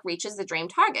stock reaches the dream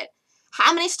target.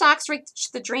 How many stocks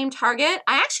reach the dream target?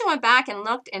 I actually went back and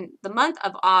looked in the month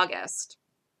of August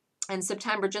and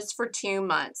September just for 2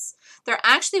 months. There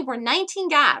actually were 19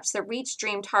 gaps that reached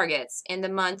dream targets in the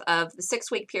month of the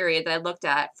 6-week period that I looked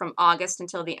at from August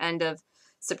until the end of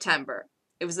September.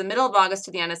 It was the middle of August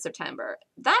to the end of September.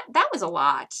 That was a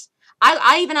lot.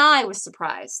 Even I was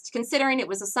surprised, considering it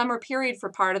was a summer period for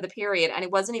part of the period and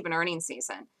it wasn't even earnings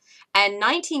season. And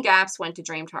 19 gaps went to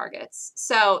dream targets.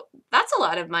 So that's a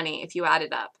lot of money if you add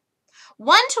it up.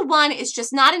 1 to 1 is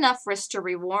just not enough risk to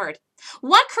reward.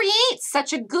 What creates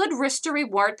such a good risk to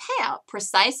reward payout?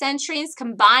 Precise entries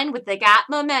combined with the gap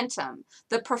momentum,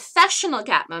 the professional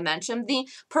gap momentum, the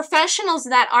professionals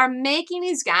that are making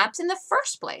these gaps in the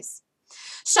first place.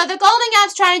 So the Golden Gap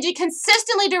strategy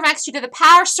consistently directs you to the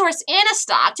power source in a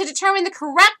stock to determine the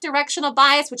correct directional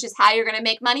bias, which is how you're going to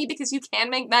make money, because you can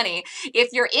make money if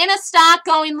you're in a stock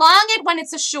going long it when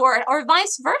it's a short or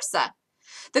vice versa.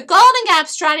 The Golden Gap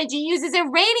strategy uses a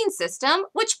rating system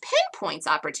which pinpoints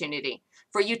opportunity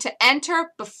for you to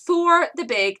enter before the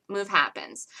big move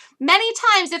happens. Many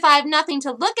times, if I have nothing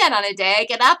to look at on a day, I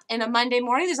get up in a Monday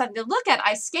morning, there's nothing to look at,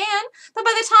 I scan, but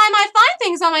by the time I find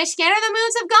things on my scanner, the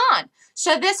moves have gone.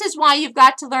 So this is why you've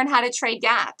got to learn how to trade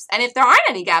gaps. And if there aren't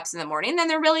any gaps in the morning, then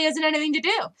there really isn't anything to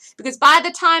do. Because by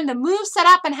the time the move set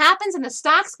up and happens and the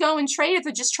stocks go and trade, if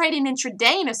they're just trading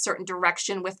intraday in a certain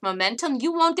direction with momentum,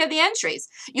 you won't get the entries.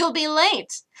 You'll be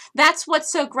late. That's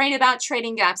what's so great about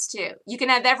trading gaps too. You can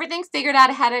have everything figured out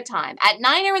ahead of time at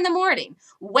 9 in the morning,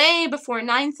 way before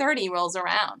 9:30 rolls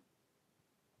around.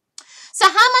 So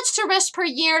how much to risk per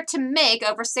year to make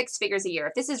over 6 figures a year?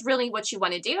 If this is really what you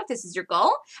want to do, if this is your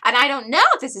goal, and I don't know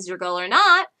if this is your goal or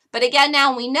not, but again,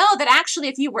 now we know that actually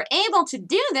if you were able to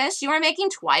do this, you are making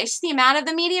twice the amount of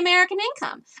the median American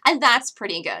income, and that's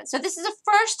pretty good. So this is a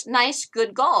first nice,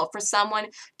 good goal for someone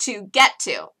to get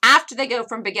to after they go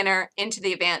from beginner into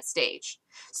the advanced stage.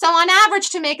 So on average,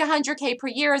 to make $100K per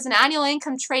year as an annual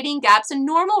income trading gaps, a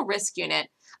normal risk unit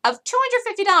of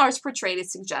 $250 per trade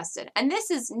is suggested. And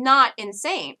this is not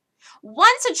insane.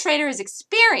 Once a trader is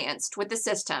experienced with the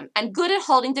system and good at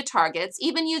holding to targets,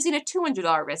 even using a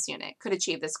 $200 risk unit could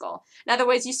achieve this goal. In other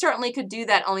words, you certainly could do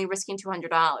that only risking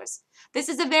 $200. This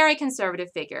is a very conservative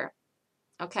figure,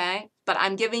 okay? But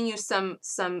I'm giving you some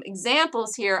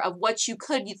examples here of what you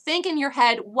think in your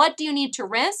head, what do you need to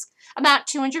risk? About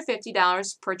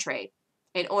 $250 per trade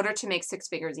in order to make 6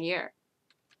 figures a year.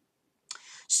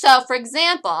 So for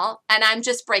example, and I'm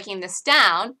just breaking this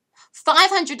down,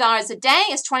 $500 a day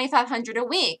is $2,500 a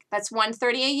week. That's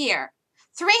 $130 a year.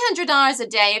 $300 a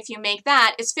day, if you make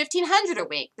that, is $1,500 a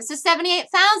week. This is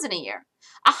 $78,000 a year.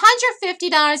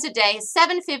 $150 a day is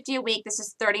 $750 a week. This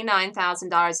is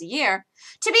 $39,000 a year.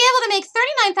 To be able to make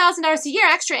 $39,000 a year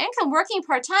extra income working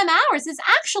part-time hours is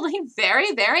actually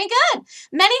very, very good.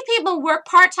 Many people work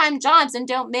part-time jobs and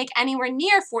don't make anywhere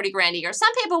near 40 grand a year.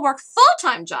 Some people work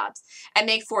full-time jobs and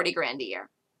make 40 grand a year.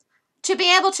 To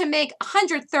be able to make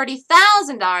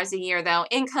 $130,000 a year, though,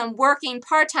 income working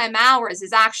part-time hours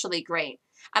is actually great.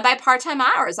 And by part-time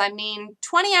hours, I mean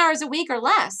 20 hours a week or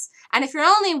less. And if you're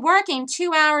only working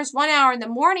 2 hours, 1 hour in the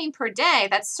morning per day,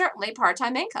 that's certainly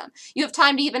part-time income. You have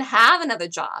time to even have another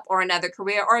job or another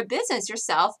career or a business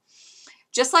yourself,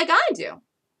 just like I do,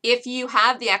 if you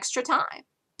have the extra time,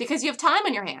 because you have time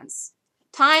on your hands,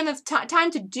 time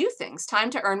to do things,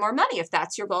 time to earn more money if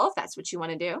that's your goal, if that's what you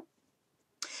want to do.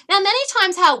 Now, many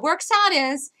times how it works out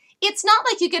is, it's not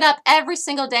like you get up every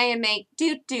single day and make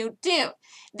do.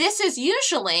 This is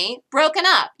usually broken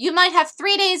up. You might have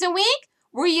 3 days a week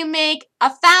where you make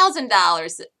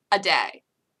 $1,000 a day.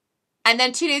 And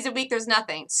then 2 days a week, there's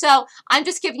nothing. So I'm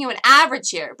just giving you an average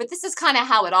here, but this is kind of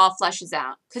how it all fleshes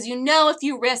out. Because you know if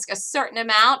you risk a certain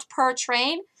amount per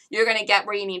trade, you're going to get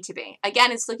where you need to be.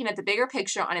 Again, it's looking at the bigger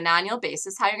picture on an annual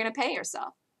basis, how you're going to pay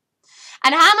yourself.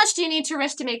 And how much do you need to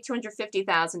risk to make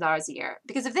 $250,000 a year?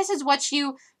 Because if this is what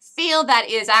you feel that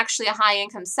is actually a high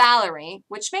income salary,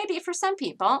 which may be for some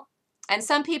people, and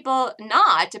some people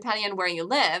not, depending on where you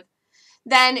live,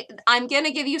 then I'm going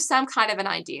to give you some kind of an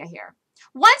idea here.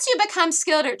 Once you become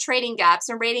skilled at trading gaps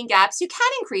and rating gaps, you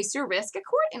can increase your risk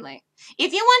accordingly.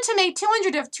 If you want to make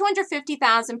 $200,000 to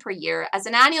 $250,000 per year as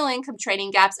an annual income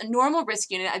trading gaps, a normal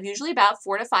risk unit of usually about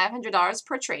 $400 to $500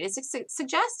 per trade is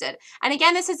suggested. And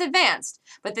again, this is advanced,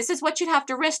 but this is what you'd have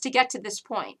to risk to get to this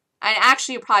point. And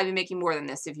actually, you'll probably be making more than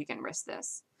this if you can risk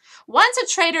this. Once a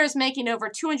trader is making over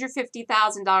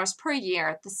 $250,000 per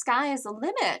year, the sky is the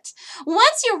limit.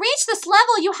 Once you reach this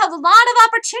level, you have a lot of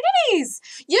opportunities.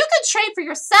 You could trade for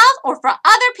yourself or for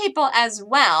other people as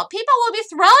well. People will be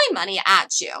throwing money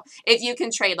at you if you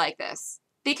can trade like this,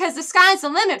 because the sky's the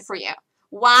limit for you.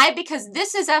 Why? Because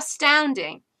this is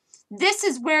astounding. This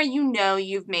is where you know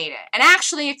you've made it. And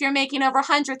actually, if you're making over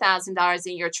 $100,000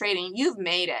 a year trading, you've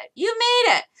made it. You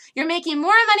made it. You're making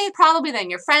more money probably than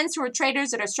your friends who are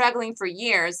traders that are struggling for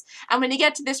years. And when you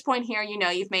get to this point here, you know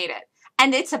you've made it.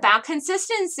 And it's about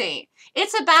consistency.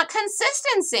 It's about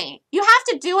consistency. You have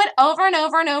to do it over and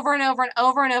over and over and over and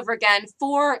over and over again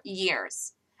for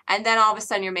years. And then all of a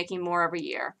sudden, you're making more every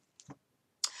year.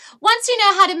 Once you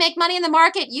know how to make money in the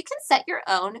market, you can set your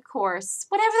own course,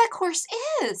 whatever that course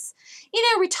is. You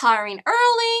know, retiring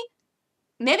early.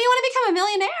 Maybe you want to become a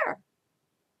millionaire.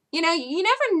 You know, you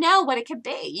never know what it could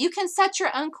be. You can set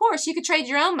your own course. You could trade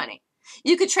your own money.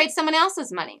 You could trade someone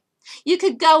else's money. You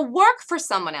could go work for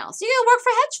someone else. You could work for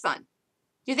a hedge fund.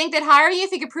 Do you think they'd hire you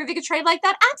if you could prove you could trade like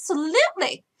that?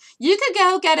 Absolutely. You could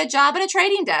go get a job at a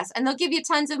trading desk and they'll give you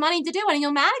tons of money to do it and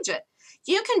you'll manage it.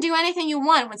 You can do anything you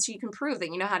want once you can prove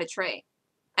that you know how to trade.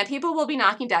 And people will be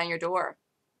knocking down your door.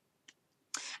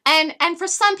 And for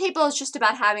some people, it's just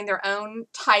about having their own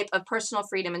type of personal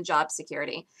freedom and job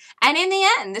security. And in the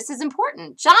end, this is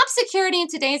important. Job security in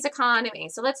today's economy.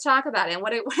 So let's talk about it. And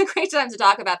what a great time to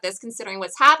talk about this, considering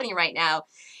what's happening right now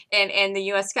in the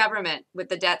U.S. government with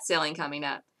the debt ceiling coming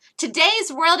up.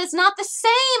 Today's world is not the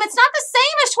same. It's not the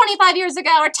same as 25 years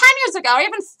ago or 10 years ago or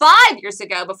even 5 years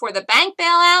ago before the bank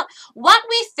bailout. What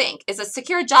we think is a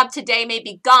secure job today may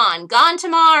be gone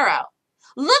tomorrow.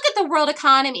 Look at the world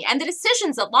economy and the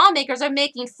decisions that lawmakers are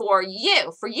making for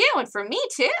you and for me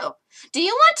too. Do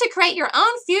you want to create your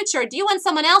own future? Or do you want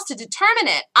someone else to determine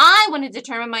it? I want to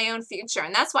determine my own future,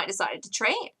 and that's why I decided to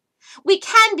trade. We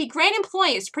can be great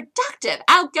employees, productive,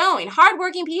 outgoing,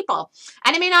 hardworking people.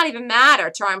 And it may not even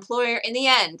matter to our employer in the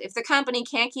end if the company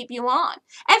can't keep you on.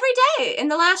 Every day in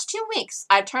the last 2 weeks,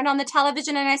 I've turned on the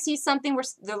television and I see something where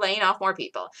they're laying off more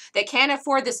people. They can't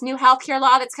afford this new healthcare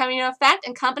law that's coming into effect,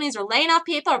 and companies are laying off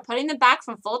people or putting them back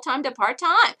from full-time to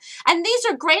part-time. And these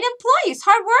are great employees,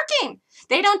 hardworking.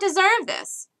 They don't deserve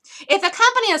this. If a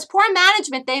company has poor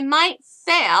management, they might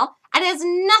fail. And it has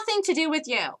nothing to do with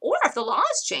you. Or if the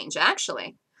laws change,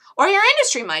 actually. Or your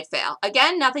industry might fail.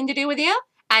 Again, nothing to do with you.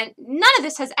 And none of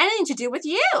this has anything to do with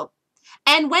you.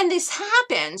 And when this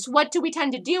happens, what do we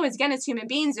tend to do is, again, as human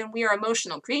beings, and we are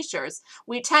emotional creatures,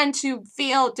 we tend to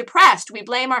feel depressed. We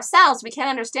blame ourselves. We can't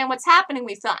understand what's happening.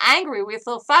 We feel angry. We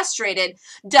feel frustrated.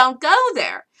 Don't go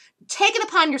there. Take it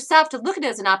upon yourself to look at it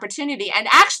as an opportunity, and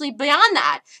actually beyond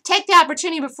that, take the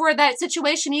opportunity before that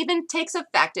situation even takes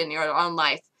effect in your own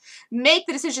life. Make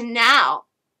the decision now.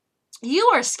 You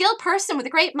are a skilled person with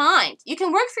a great mind. You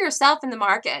can work for yourself in the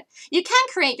market. You can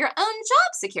create your own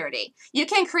job security. You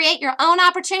can create your own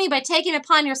opportunity by taking it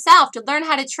upon yourself to learn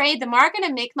how to trade the market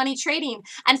and make money trading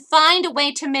and find a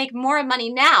way to make more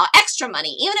money now, extra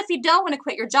money, even if you don't want to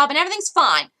quit your job and everything's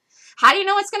fine. How do you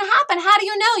know what's going to happen? How do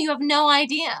you know? You have no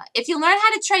idea. If you learn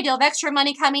how to trade, you'll have extra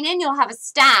money coming in. You'll have a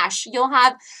stash. You'll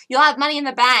have money in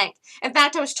the bank. In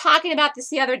fact, I was talking about this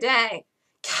the other day.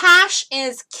 Cash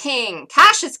is king.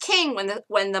 Cash is king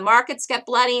when the markets get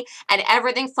bloody and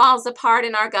everything falls apart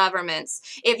in our governments.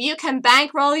 If you can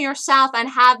bankroll yourself and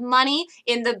have money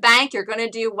in the bank, you're going to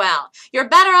do well. You're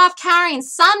better off carrying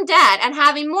some debt and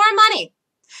having more money.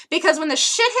 Because when the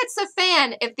shit hits the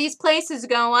fan, if these places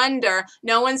go under,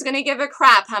 no one's going to give a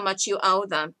crap how much you owe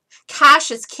them.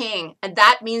 Cash is king, and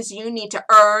that means you need to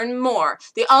earn more.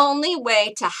 The only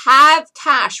way to have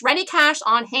cash, ready cash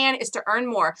on hand, is to earn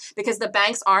more because the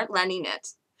banks aren't lending it.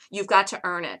 You've got to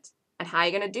earn it. And how are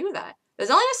you going to do that? There's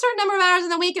only a certain number of hours in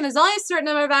the week, and there's only a certain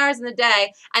number of hours in the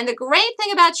day. And the great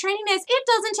thing about trading is it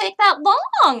doesn't take that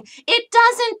long. It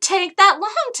doesn't take that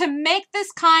long to make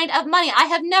this kind of money. I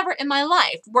have never in my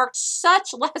life worked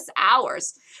such less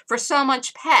hours for so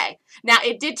much pay. Now,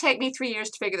 it did take me 3 years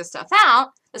to figure this stuff out,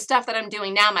 the stuff that I'm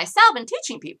doing now myself and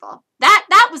teaching people.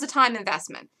 That was a time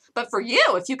investment. But for you,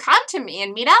 if you come to me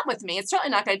and meet up with me, it's certainly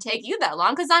not going to take you that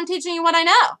long because I'm teaching you what I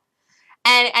know.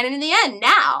 And in the end,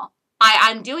 now,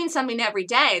 I'm doing something every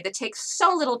day that takes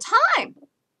so little time.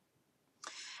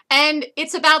 And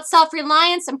it's about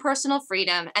self-reliance and personal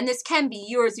freedom. And this can be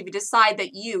yours if you decide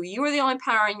that you are the only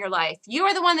power in your life. You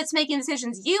are the one that's making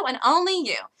decisions, you and only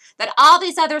you. That all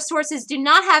these other sources do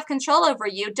not have control over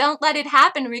you. Don't let it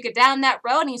happen when you get down that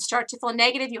road and you start to feel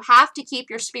negative. You have to keep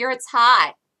your spirits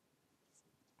high.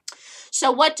 So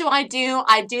what do? I do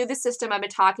the system I've been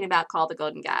talking about called the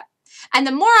Golden Gap. And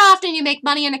the more often you make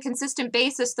money on a consistent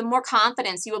basis, the more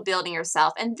confidence you will build in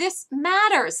yourself. And this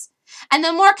matters. And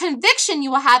the more conviction you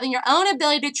will have in your own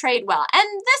ability to trade well. And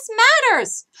this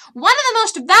matters. One of the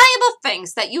most valuable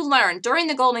things that you learn during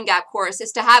the Golden Gap course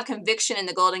is to have conviction in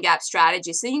the Golden Gap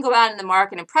strategy. So you can go out in the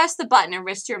market and press the button and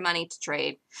risk your money to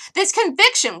trade. This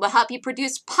conviction will help you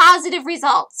produce positive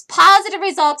results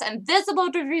and visible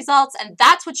results. And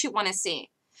that's what you want to see.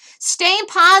 Staying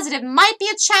positive might be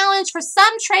a challenge for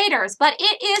some traders, but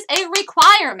it is a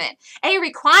requirement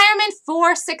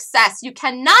for success. You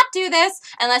cannot do this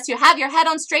unless you have your head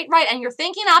on straight right and you're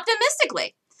thinking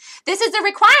optimistically. This is a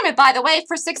requirement, by the way,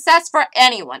 for success for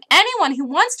anyone who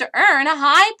wants to earn a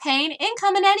high-paying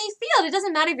income in any field. It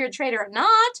doesn't matter if you're a trader or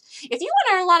not. If you want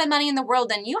to earn a lot of money in the world,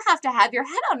 then you have to have your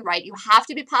head on right. You have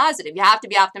to be positive. You have to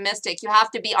be optimistic. You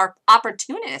have to be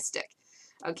opportunistic,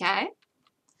 okay?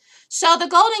 So the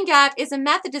Golden Gap is a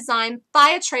method designed by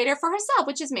a trader for herself,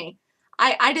 which is me.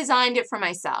 I designed it for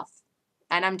myself,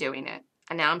 and I'm doing it,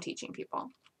 and now I'm teaching people.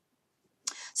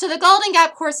 So the Golden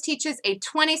Gap course teaches a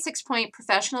 26-point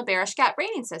professional bearish gap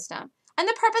rating system. And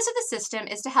the purpose of the system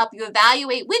is to help you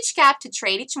evaluate which gap to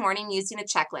trade each morning using a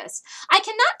checklist. I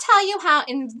cannot tell you how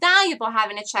invaluable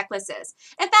having a checklist is.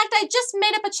 In fact, I just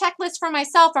made up a checklist for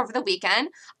myself over the weekend.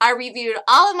 I reviewed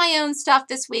all of my own stuff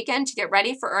this weekend to get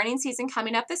ready for earnings season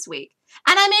coming up this week.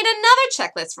 And I made another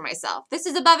checklist for myself. This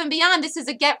is above and beyond. This is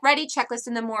a get ready checklist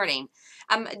in the morning.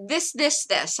 This.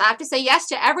 I have to say yes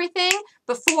to everything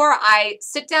before I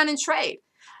sit down and trade.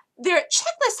 Their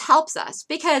checklist helps us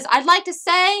because I'd like to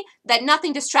say that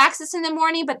nothing distracts us in the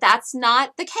morning, but that's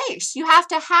not the case. You have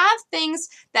to have things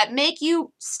that make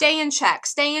you stay in check.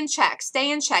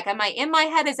 Am I in my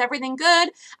head? Is everything good?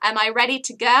 Am I ready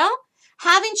to go?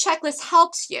 Having checklists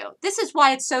helps you. This is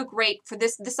why it's so great for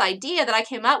this idea that I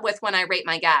came up with when I rate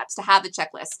my gaps, to have the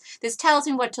checklist. This tells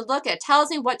me what to look at, tells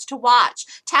me what to watch,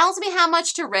 tells me how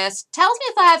much to risk, tells me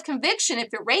if I have conviction,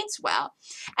 if it rates well,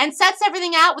 and sets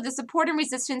everything out with the support and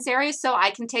resistance areas so I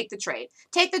can take the trade.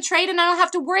 Take the trade and I don't have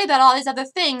to worry about all these other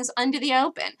things under the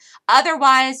open.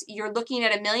 Otherwise, you're looking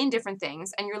at a million different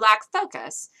things and you lack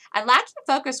focus. And lacking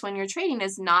focus when you're trading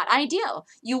is not ideal.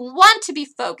 You want to be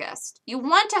focused. You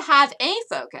want to have a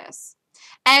focus.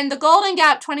 And the Golden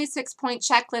Gap 26-point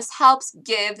checklist helps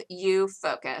give you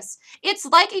focus. It's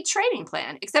like a trading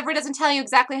plan, except for it doesn't tell you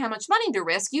exactly how much money to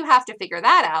risk. You have to figure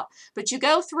that out. But you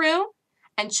go through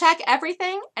and check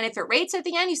everything, and if it rates at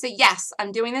the end, you say, yes,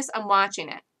 I'm doing this, I'm watching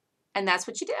it. And that's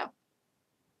what you do.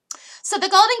 So the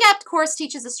Golden Gap course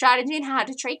teaches a strategy on how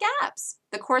to trade gaps.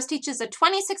 The course teaches a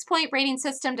 26-point rating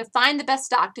system to find the best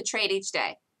stock to trade each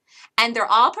day. And they're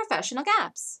all professional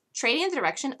gaps, trading in the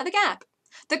direction of the gap.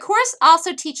 The course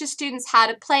also teaches students how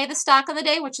to play the stock of the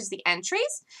day, which is the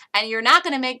entries. And you're not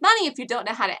going to make money if you don't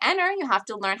know how to enter. You have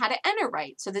to learn how to enter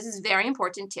right. So this is very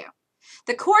important too.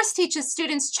 The course teaches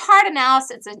students chart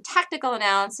analysis and technical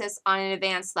analysis on an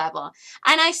advanced level.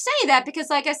 And I say that because,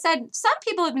 like I said, some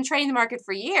people have been trading the market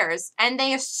for years and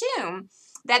they assume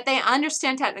that they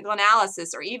understand technical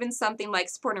analysis or even something like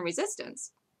support and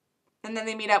resistance. And then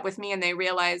they meet up with me and they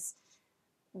realize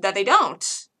that they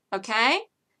don't, okay?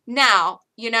 Now,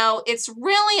 it's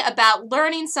really about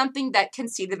learning something that can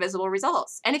see the visible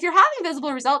results. And if you're having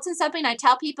visible results in something, I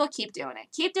tell people, keep doing it.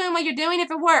 Keep doing what you're doing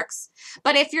if it works.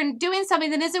 But if you're doing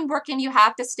something that isn't working, you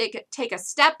have to take a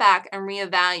step back and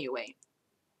reevaluate.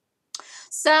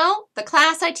 So the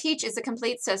class I teach is a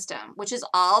complete system, which is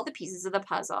all the pieces of the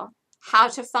puzzle. How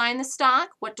to find the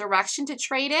stock, what direction to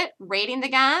trade it, rating the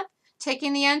gap,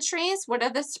 taking the entries, what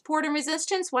are the support and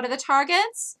resistance, what are the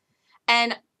targets,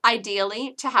 and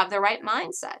ideally to have the right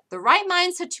mindset. The right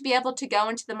mindset to be able to go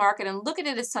into the market and look at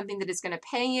it as something that is going to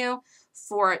pay you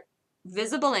for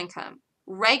visible income,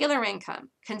 regular income,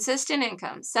 consistent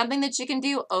income, something that you can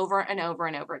do over and over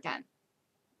and over again.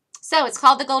 So it's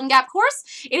called the Golden Gap course.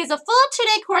 It is a full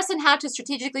 2-day course on how to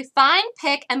strategically find,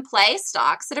 pick, and play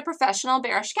stocks that are professional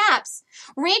bearish gaps.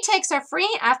 Retakes are free.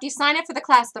 After you sign up for the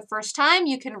class the first time,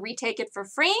 you can retake it for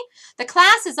free. The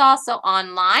class is also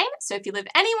online, so if you live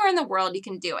anywhere in the world, you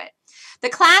can do it. The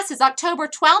class is October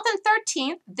 12th and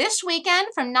 13th, this weekend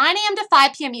from 9 a.m. to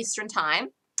 5 p.m. Eastern Time.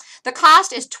 The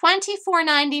cost is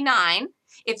 $24.99.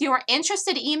 If you are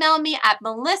interested, email me at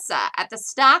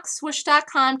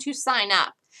melissa@thestockswoosh.com to sign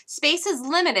up. Space is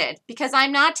limited because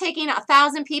I'm not taking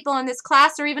 1,000 people in this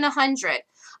class or even 100.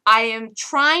 I am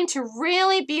trying to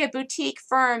really be a boutique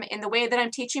firm in the way that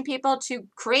I'm teaching people to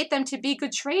create them to be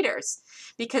good traders,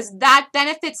 because that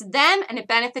benefits them and it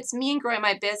benefits me in growing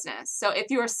my business. So if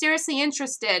you are seriously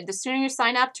interested, the sooner you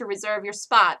sign up to reserve your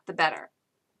spot, the better.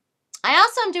 I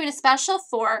also am doing a special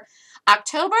for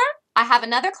October. I have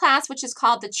another class which is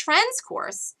called the Trends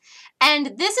course,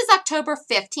 and this is October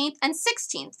 15th and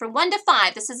 16th from 1 to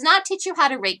 5. This does not teach you how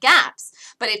to rate gaps,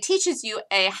 but it teaches you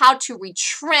how to read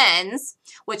trends,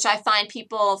 which I find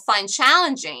people find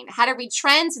challenging, how to read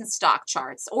trends in stock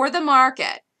charts or the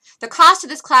market. The cost of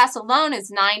this class alone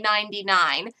is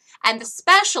 $9.99, and the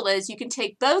special is you can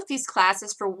take both these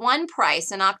classes for one price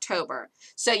in October.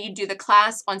 So you do the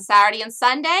class on Saturday and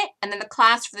Sunday, and then the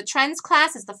class for the Trends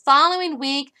class is the following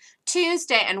week,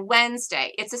 Tuesday and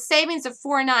Wednesday. It's a savings of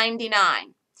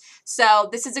 $4.99. So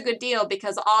this is a good deal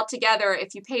because altogether,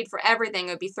 if you paid for everything,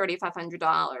 it would be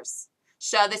 $3,500.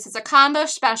 So this is a combo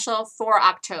special for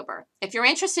October. If you're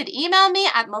interested, email me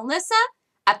at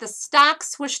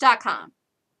melissa@thestockswoosh.com.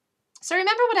 So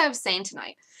remember what I was saying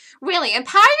tonight. Really,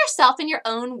 empower yourself in your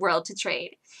own world to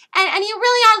trade. And you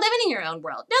really are living in your own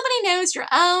world. Nobody knows your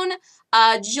own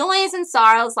joys and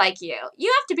sorrows like you. You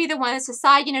have to be the one to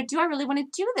decide, do I really want to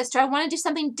do this? Do I want to do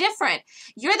something different?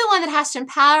 You're the one that has to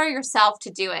empower yourself to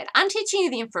do it. I'm teaching you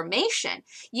the information.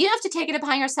 You have to take it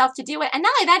upon yourself to do it. And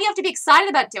not only that, you have to be excited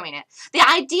about doing it. The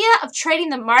idea of trading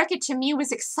the market to me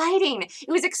was exciting. It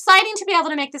was exciting to be able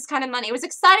to make this kind of money. It was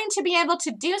exciting to be able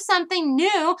to do something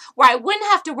new where I wouldn't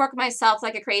have to work myself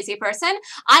like a crazy person.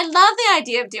 I love the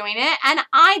idea of doing it, and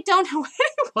I don't know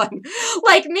anyone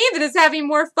like me that is having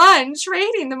more fun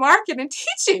trading the market and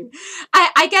teaching.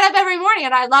 I get up every morning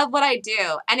and I love what I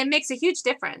do, and it makes a huge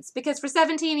difference because for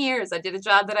 17 years I did a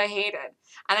job that I hated,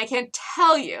 and I can't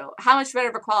tell you how much better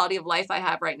of a quality of life I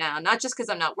have right now, not just because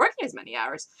I'm not working as many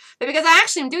hours, but because I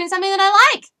actually am doing something that I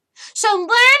like. So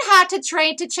learn how to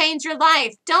trade to change your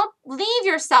life. Don't leave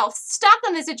yourself stuck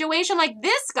in a situation like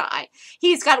this guy.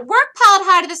 He's got work piled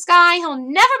high to the sky. He'll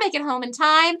never make it home in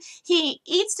time. He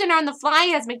eats dinner on the fly.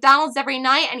 He has McDonald's every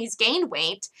night, and he's gained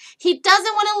weight. He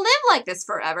doesn't want to live like this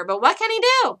forever, but what can he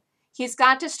do? He's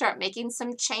got to start making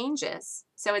some changes.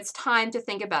 So it's time to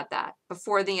think about that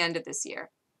before the end of this year.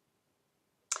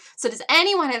 So does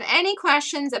anyone have any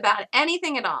questions about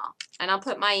anything at all? And I'll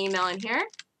put my email in here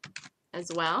as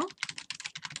well.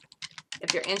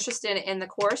 If you're interested in the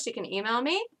course, you can email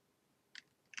me.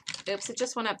 Oops, it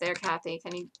just went up there, Kathy.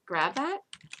 Can you grab that?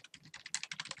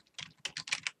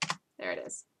 There it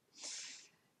is.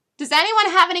 Does anyone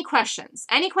have any questions?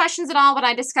 Any questions at all what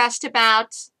I discussed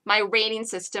about my rating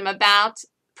system, about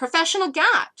professional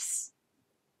gaps,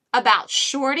 about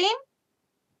shorting?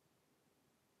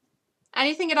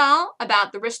 Anything at all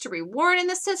about the risk to reward in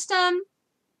the system?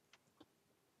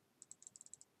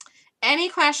 Any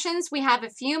questions? We have a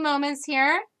few moments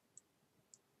here.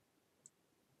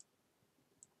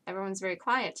 Everyone's very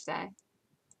quiet today.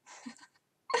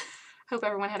 Hope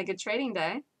everyone had a good trading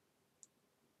day.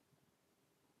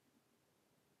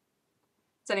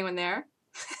 Is anyone there?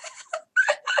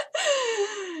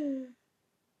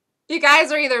 You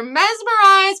guys are either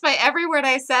mesmerized by every word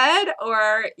I said,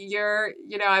 or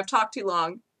I've talked too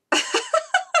long.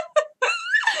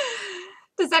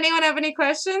 Does anyone have any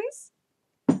questions?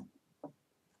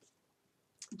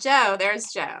 Joe, there's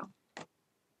Joe.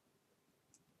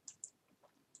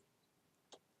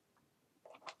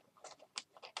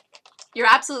 You're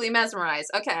absolutely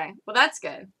mesmerized. Okay, well that's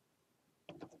good.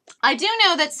 I do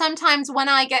know that sometimes when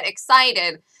I get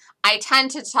excited, I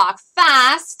tend to talk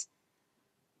fast.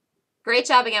 Great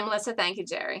job again, Melissa. Thank you,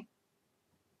 Jerry.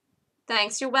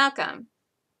 Thanks, you're welcome.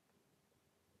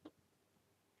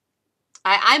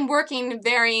 I'm working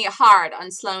very hard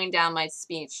on slowing down my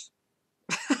speech.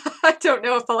 I don't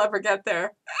know if I'll ever get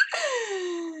there,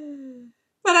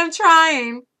 but I'm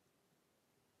trying.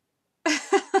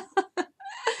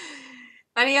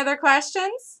 Any other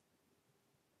questions?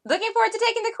 Looking forward to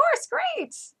taking the course.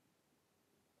 Great.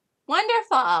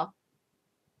 Wonderful.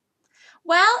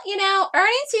 Well,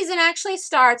 earnings season actually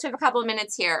starts. We have a couple of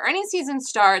minutes here. Earnings season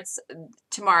starts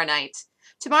tomorrow night.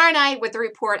 Tomorrow night with the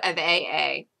report of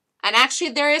AA. And actually,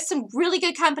 there is some really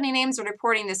good company names are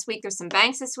reporting this week. There's some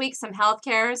banks this week, some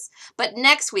healthcares. But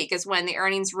next week is when the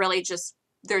earnings really just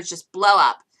blow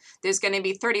up. There's going to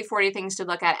be 30, 40 things to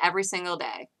look at every single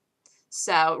day.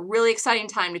 So really exciting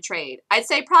time to trade. I'd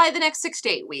say probably the next 6 to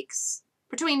 8 weeks.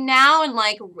 Between now and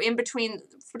between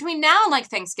now and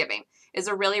Thanksgiving is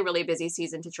a really, really busy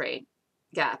season to trade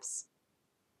gaps.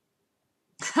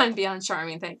 I'm beyond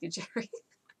charming. Thank you, Jerry.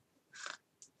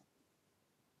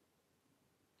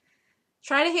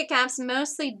 Try to hit gaps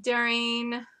mostly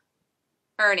during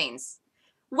earnings.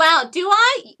 Well, do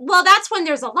I? Well, that's when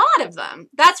there's a lot of them.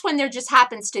 That's when there just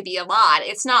happens to be a lot.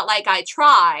 It's not like I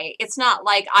try. It's not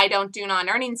like I don't do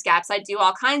non-earnings gaps. I do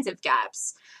all kinds of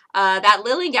gaps. That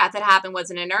Lilly gap that happened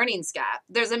wasn't an earnings gap.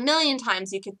 There's a million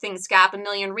times you could things gap, a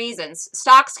million reasons.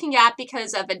 Stocks can gap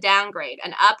because of a downgrade,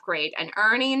 an upgrade, an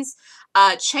earnings,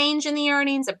 a change in the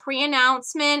earnings, a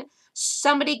pre-announcement.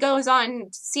 Somebody goes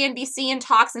on CNBC and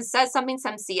talks and says something,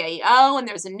 some CAO, and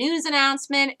there's a news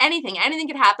announcement. Anything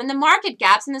could happen. The market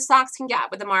gaps and the stocks can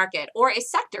gap with the market, or a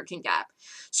sector can gap.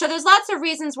 So there's lots of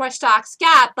reasons why stocks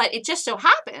gap, but it just so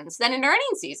happens that in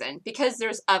earnings season, because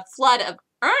there's a flood of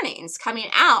earnings coming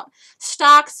out,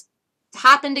 stocks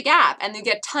happen to gap, and you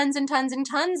get tons and tons and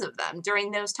tons of them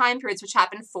during those time periods, which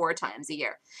happen 4 times a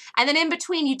year. And then in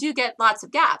between, you do get lots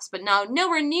of gaps, but now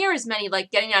nowhere near as many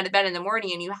like getting out of bed in the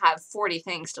morning and you have 40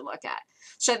 things to look at.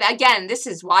 So again, this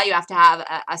is why you have to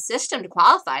have a system to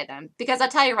qualify them, because I'll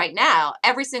tell you right now,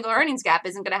 every single earnings gap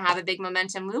isn't going to have a big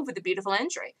momentum move with a beautiful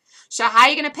entry. So how are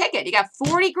you going to pick it? You got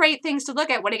 40 great things to look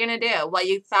at. What are you going to do? Well,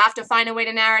 you have to find a way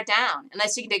to narrow it down,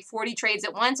 unless you can take 40 trades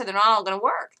at once, and they're not all going to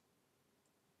work.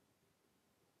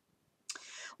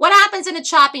 What happens in a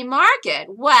choppy market?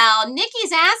 Well,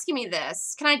 Nikki's asking me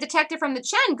this. Can I detect it from the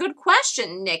trend? Good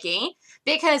question, Nikki,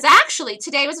 because actually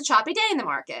today was a choppy day in the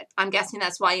market. I'm guessing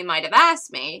that's why you might have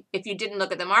asked me. If you didn't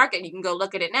look at the market, you can go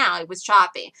look at it now. It was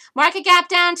choppy. Market gap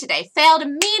down today. Failed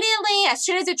immediately. As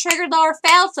soon as it triggered lower,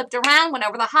 failed, flipped around, went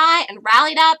over the high, and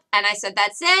rallied up. And I said,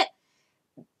 that's it.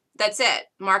 That's it.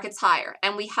 Market's higher.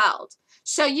 And we held.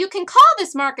 So you can call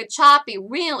this market choppy,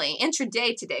 really.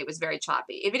 Intraday today was very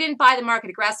choppy. If you didn't buy the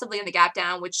market aggressively in the gap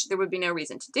down, which there would be no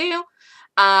reason to do,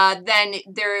 then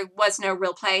there was no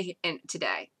real play in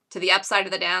today, to the upside or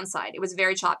the downside. It was a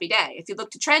very choppy day. If you look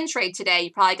to trend trade today,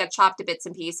 you probably got chopped to bits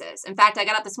and pieces. In fact, I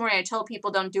got up this morning, I told people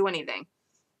don't do anything.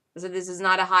 I said, this is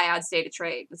not a high odds day to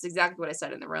trade. That's exactly what I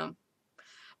said in the room.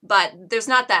 But there's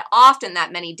not that often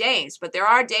that many days, but there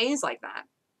are days like that.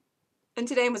 And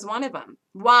today was one of them.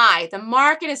 Why? The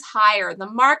market is higher. The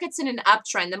market's in an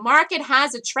uptrend. The market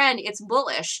has a trend. It's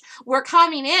bullish. We're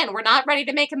coming in. We're not ready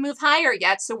to make a move higher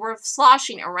yet, so we're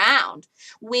sloshing around.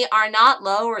 We are not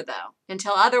lower, though.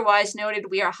 Until otherwise noted,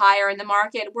 we are higher in the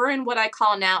market. We're in what I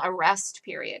call now a rest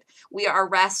period. We are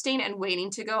resting and waiting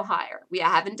to go higher. We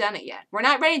haven't done it yet. We're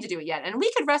not ready to do it yet. And we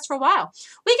could rest for a while.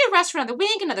 We could rest for another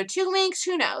week, another 2 weeks.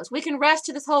 Who knows? We can rest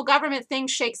till this whole government thing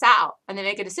shakes out and they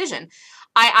make a decision.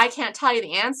 I can't tell you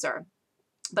the answer.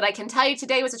 But I can tell you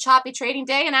today was a choppy trading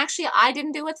day, and actually I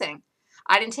didn't do a thing.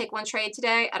 I didn't take one trade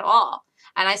today at all.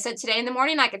 And I said today in the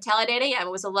morning, I could tell at 8 a.m.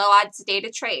 it was a low odds day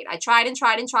to trade. I tried and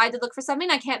tried and tried to look for something.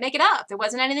 I can't make it up. There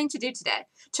wasn't anything to do today.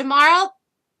 Tomorrow,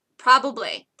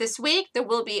 probably. This week, there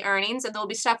will be earnings and there will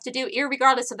be stuff to do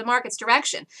irregardless of the market's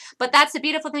direction. But that's the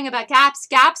beautiful thing about gaps.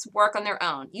 Gaps work on their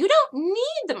own. You don't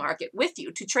need the market with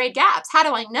you to trade gaps. How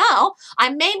do I know?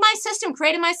 I made my system,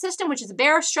 created my system, which is a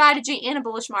bearish strategy in a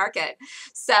bullish market.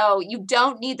 So you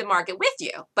don't need the market with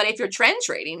you. But if you're trend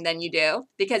trading, then you do,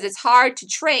 because it's hard to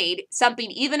trade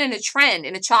something even in a trend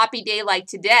in a choppy day like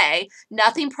today.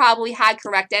 Nothing probably had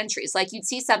correct entries. Like you'd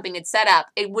see something that's set up,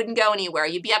 it wouldn't go anywhere.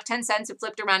 You'd be up 10 cents and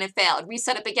flipped around and failed.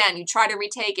 Reset up again. You try to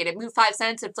retake it. It moved 5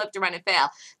 cents and flipped around and failed.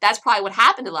 That's probably what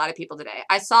happened to a lot of people today.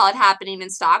 I saw it happening in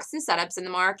stocks and setups in the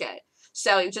market.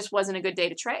 So it just wasn't a good day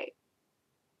to trade.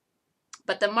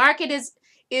 But the market has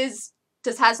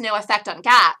no effect on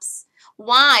gaps.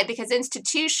 Why? Because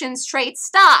institutions trade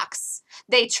stocks.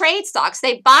 They trade stocks.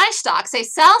 They buy stocks. They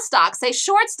sell stocks. They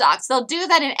short stocks. They'll do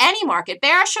that in any market,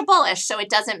 bearish or bullish, so it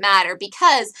doesn't matter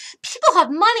because people have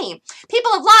money.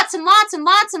 People have lots and lots and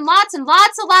lots and lots and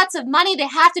lots of money. They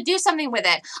have to do something with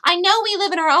it. I know we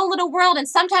live in our own little world, and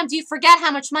sometimes you forget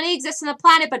how much money exists on the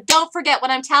planet, but don't forget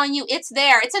what I'm telling you. It's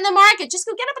there. It's in the market. Just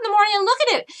go get up in the morning and look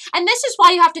at it. And this is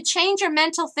why you have to change your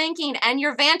mental thinking and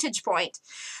your vantage point.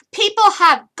 People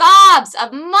have gobs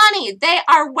of money. They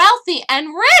are wealthy and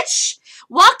rich.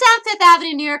 Walk down Fifth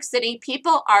Avenue, New York City.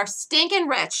 People are stinking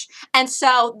rich. And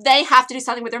so they have to do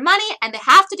something with their money, and they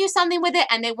have to do something with it,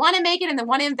 and they want to make it, and they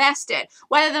want to invest it.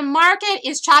 Whether the market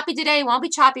is choppy today, it won't be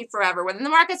choppy forever. Whether the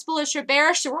market's bullish or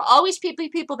bearish, there will always be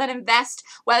people that invest.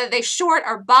 Whether they short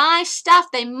or buy stuff,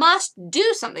 they must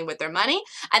do something with their money,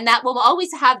 and that will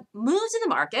always have moves in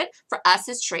the market for us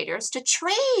as traders to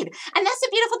trade. And that's the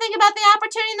beautiful thing about the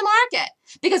opportunity in the market,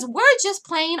 because we're just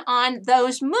playing on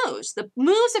those moves, the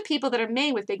moves of people that are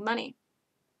made with big money.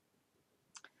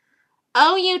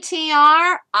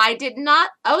 OUTR, I did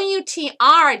not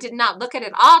look at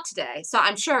it all today, so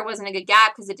I'm sure it wasn't a good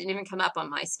gap because it didn't even come up on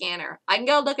my scanner. I can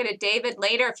go look at it, David,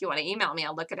 later if you want to email me.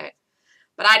 I'll look at it.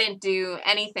 But I didn't do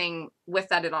anything with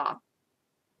that at all.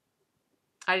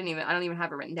 I don't even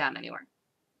have it written down anywhere.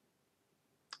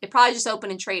 It probably just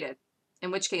opened and traded, in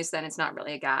which case then it's not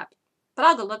really a gap. But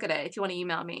I'll go look at it. If you want to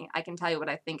email me, I can tell you what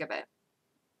I think of it.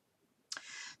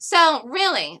 So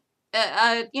really,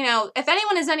 you know, if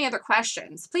anyone has any other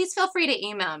questions, please feel free to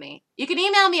email me. You can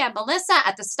email me at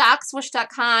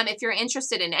melissa@thestockswoosh.com if you're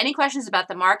interested in any questions about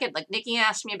the market, like Nikki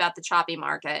asked me about the choppy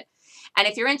market. And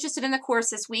if you're interested in the course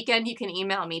this weekend, you can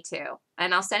email me too.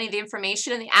 And I'll send you the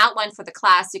information and the outline for the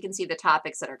class so you can see the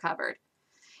topics that are covered.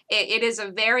 It is a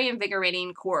very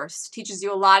invigorating course. Teaches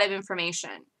you a lot of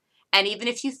information. And even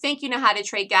if you think you know how to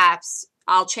trade gaps,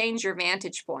 I'll change your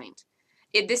vantage point.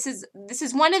 This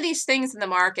is one of these things in the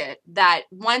market that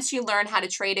once you learn how to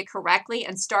trade it correctly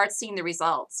and start seeing the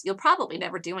results, you'll probably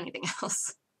never do anything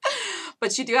else.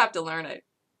 But you do have to learn it.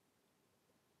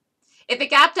 If it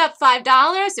gapped up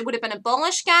 $5, it would have been a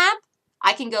bullish gap.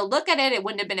 I can go look at it. It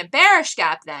wouldn't have been a bearish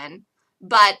gap then.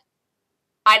 But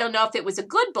I don't know if it was a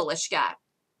good bullish gap.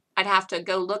 I'd have to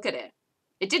go look at it.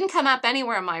 It didn't come up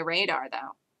anywhere on my radar,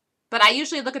 though. But I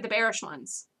usually look at the bearish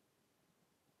ones.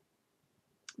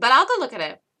 But I'll go look at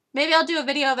it. Maybe I'll do a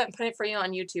video of it and put it for you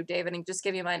on YouTube, David, and just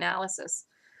give you my analysis.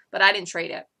 But I didn't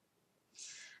trade it.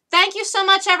 Thank you so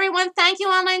much, everyone. Thank you,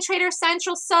 Online Trader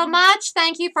Central, so much.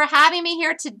 Thank you for having me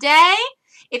here today.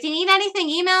 If you need anything,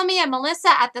 email me at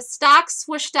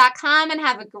melissa@thestockswoosh.com and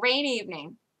have a great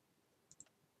evening.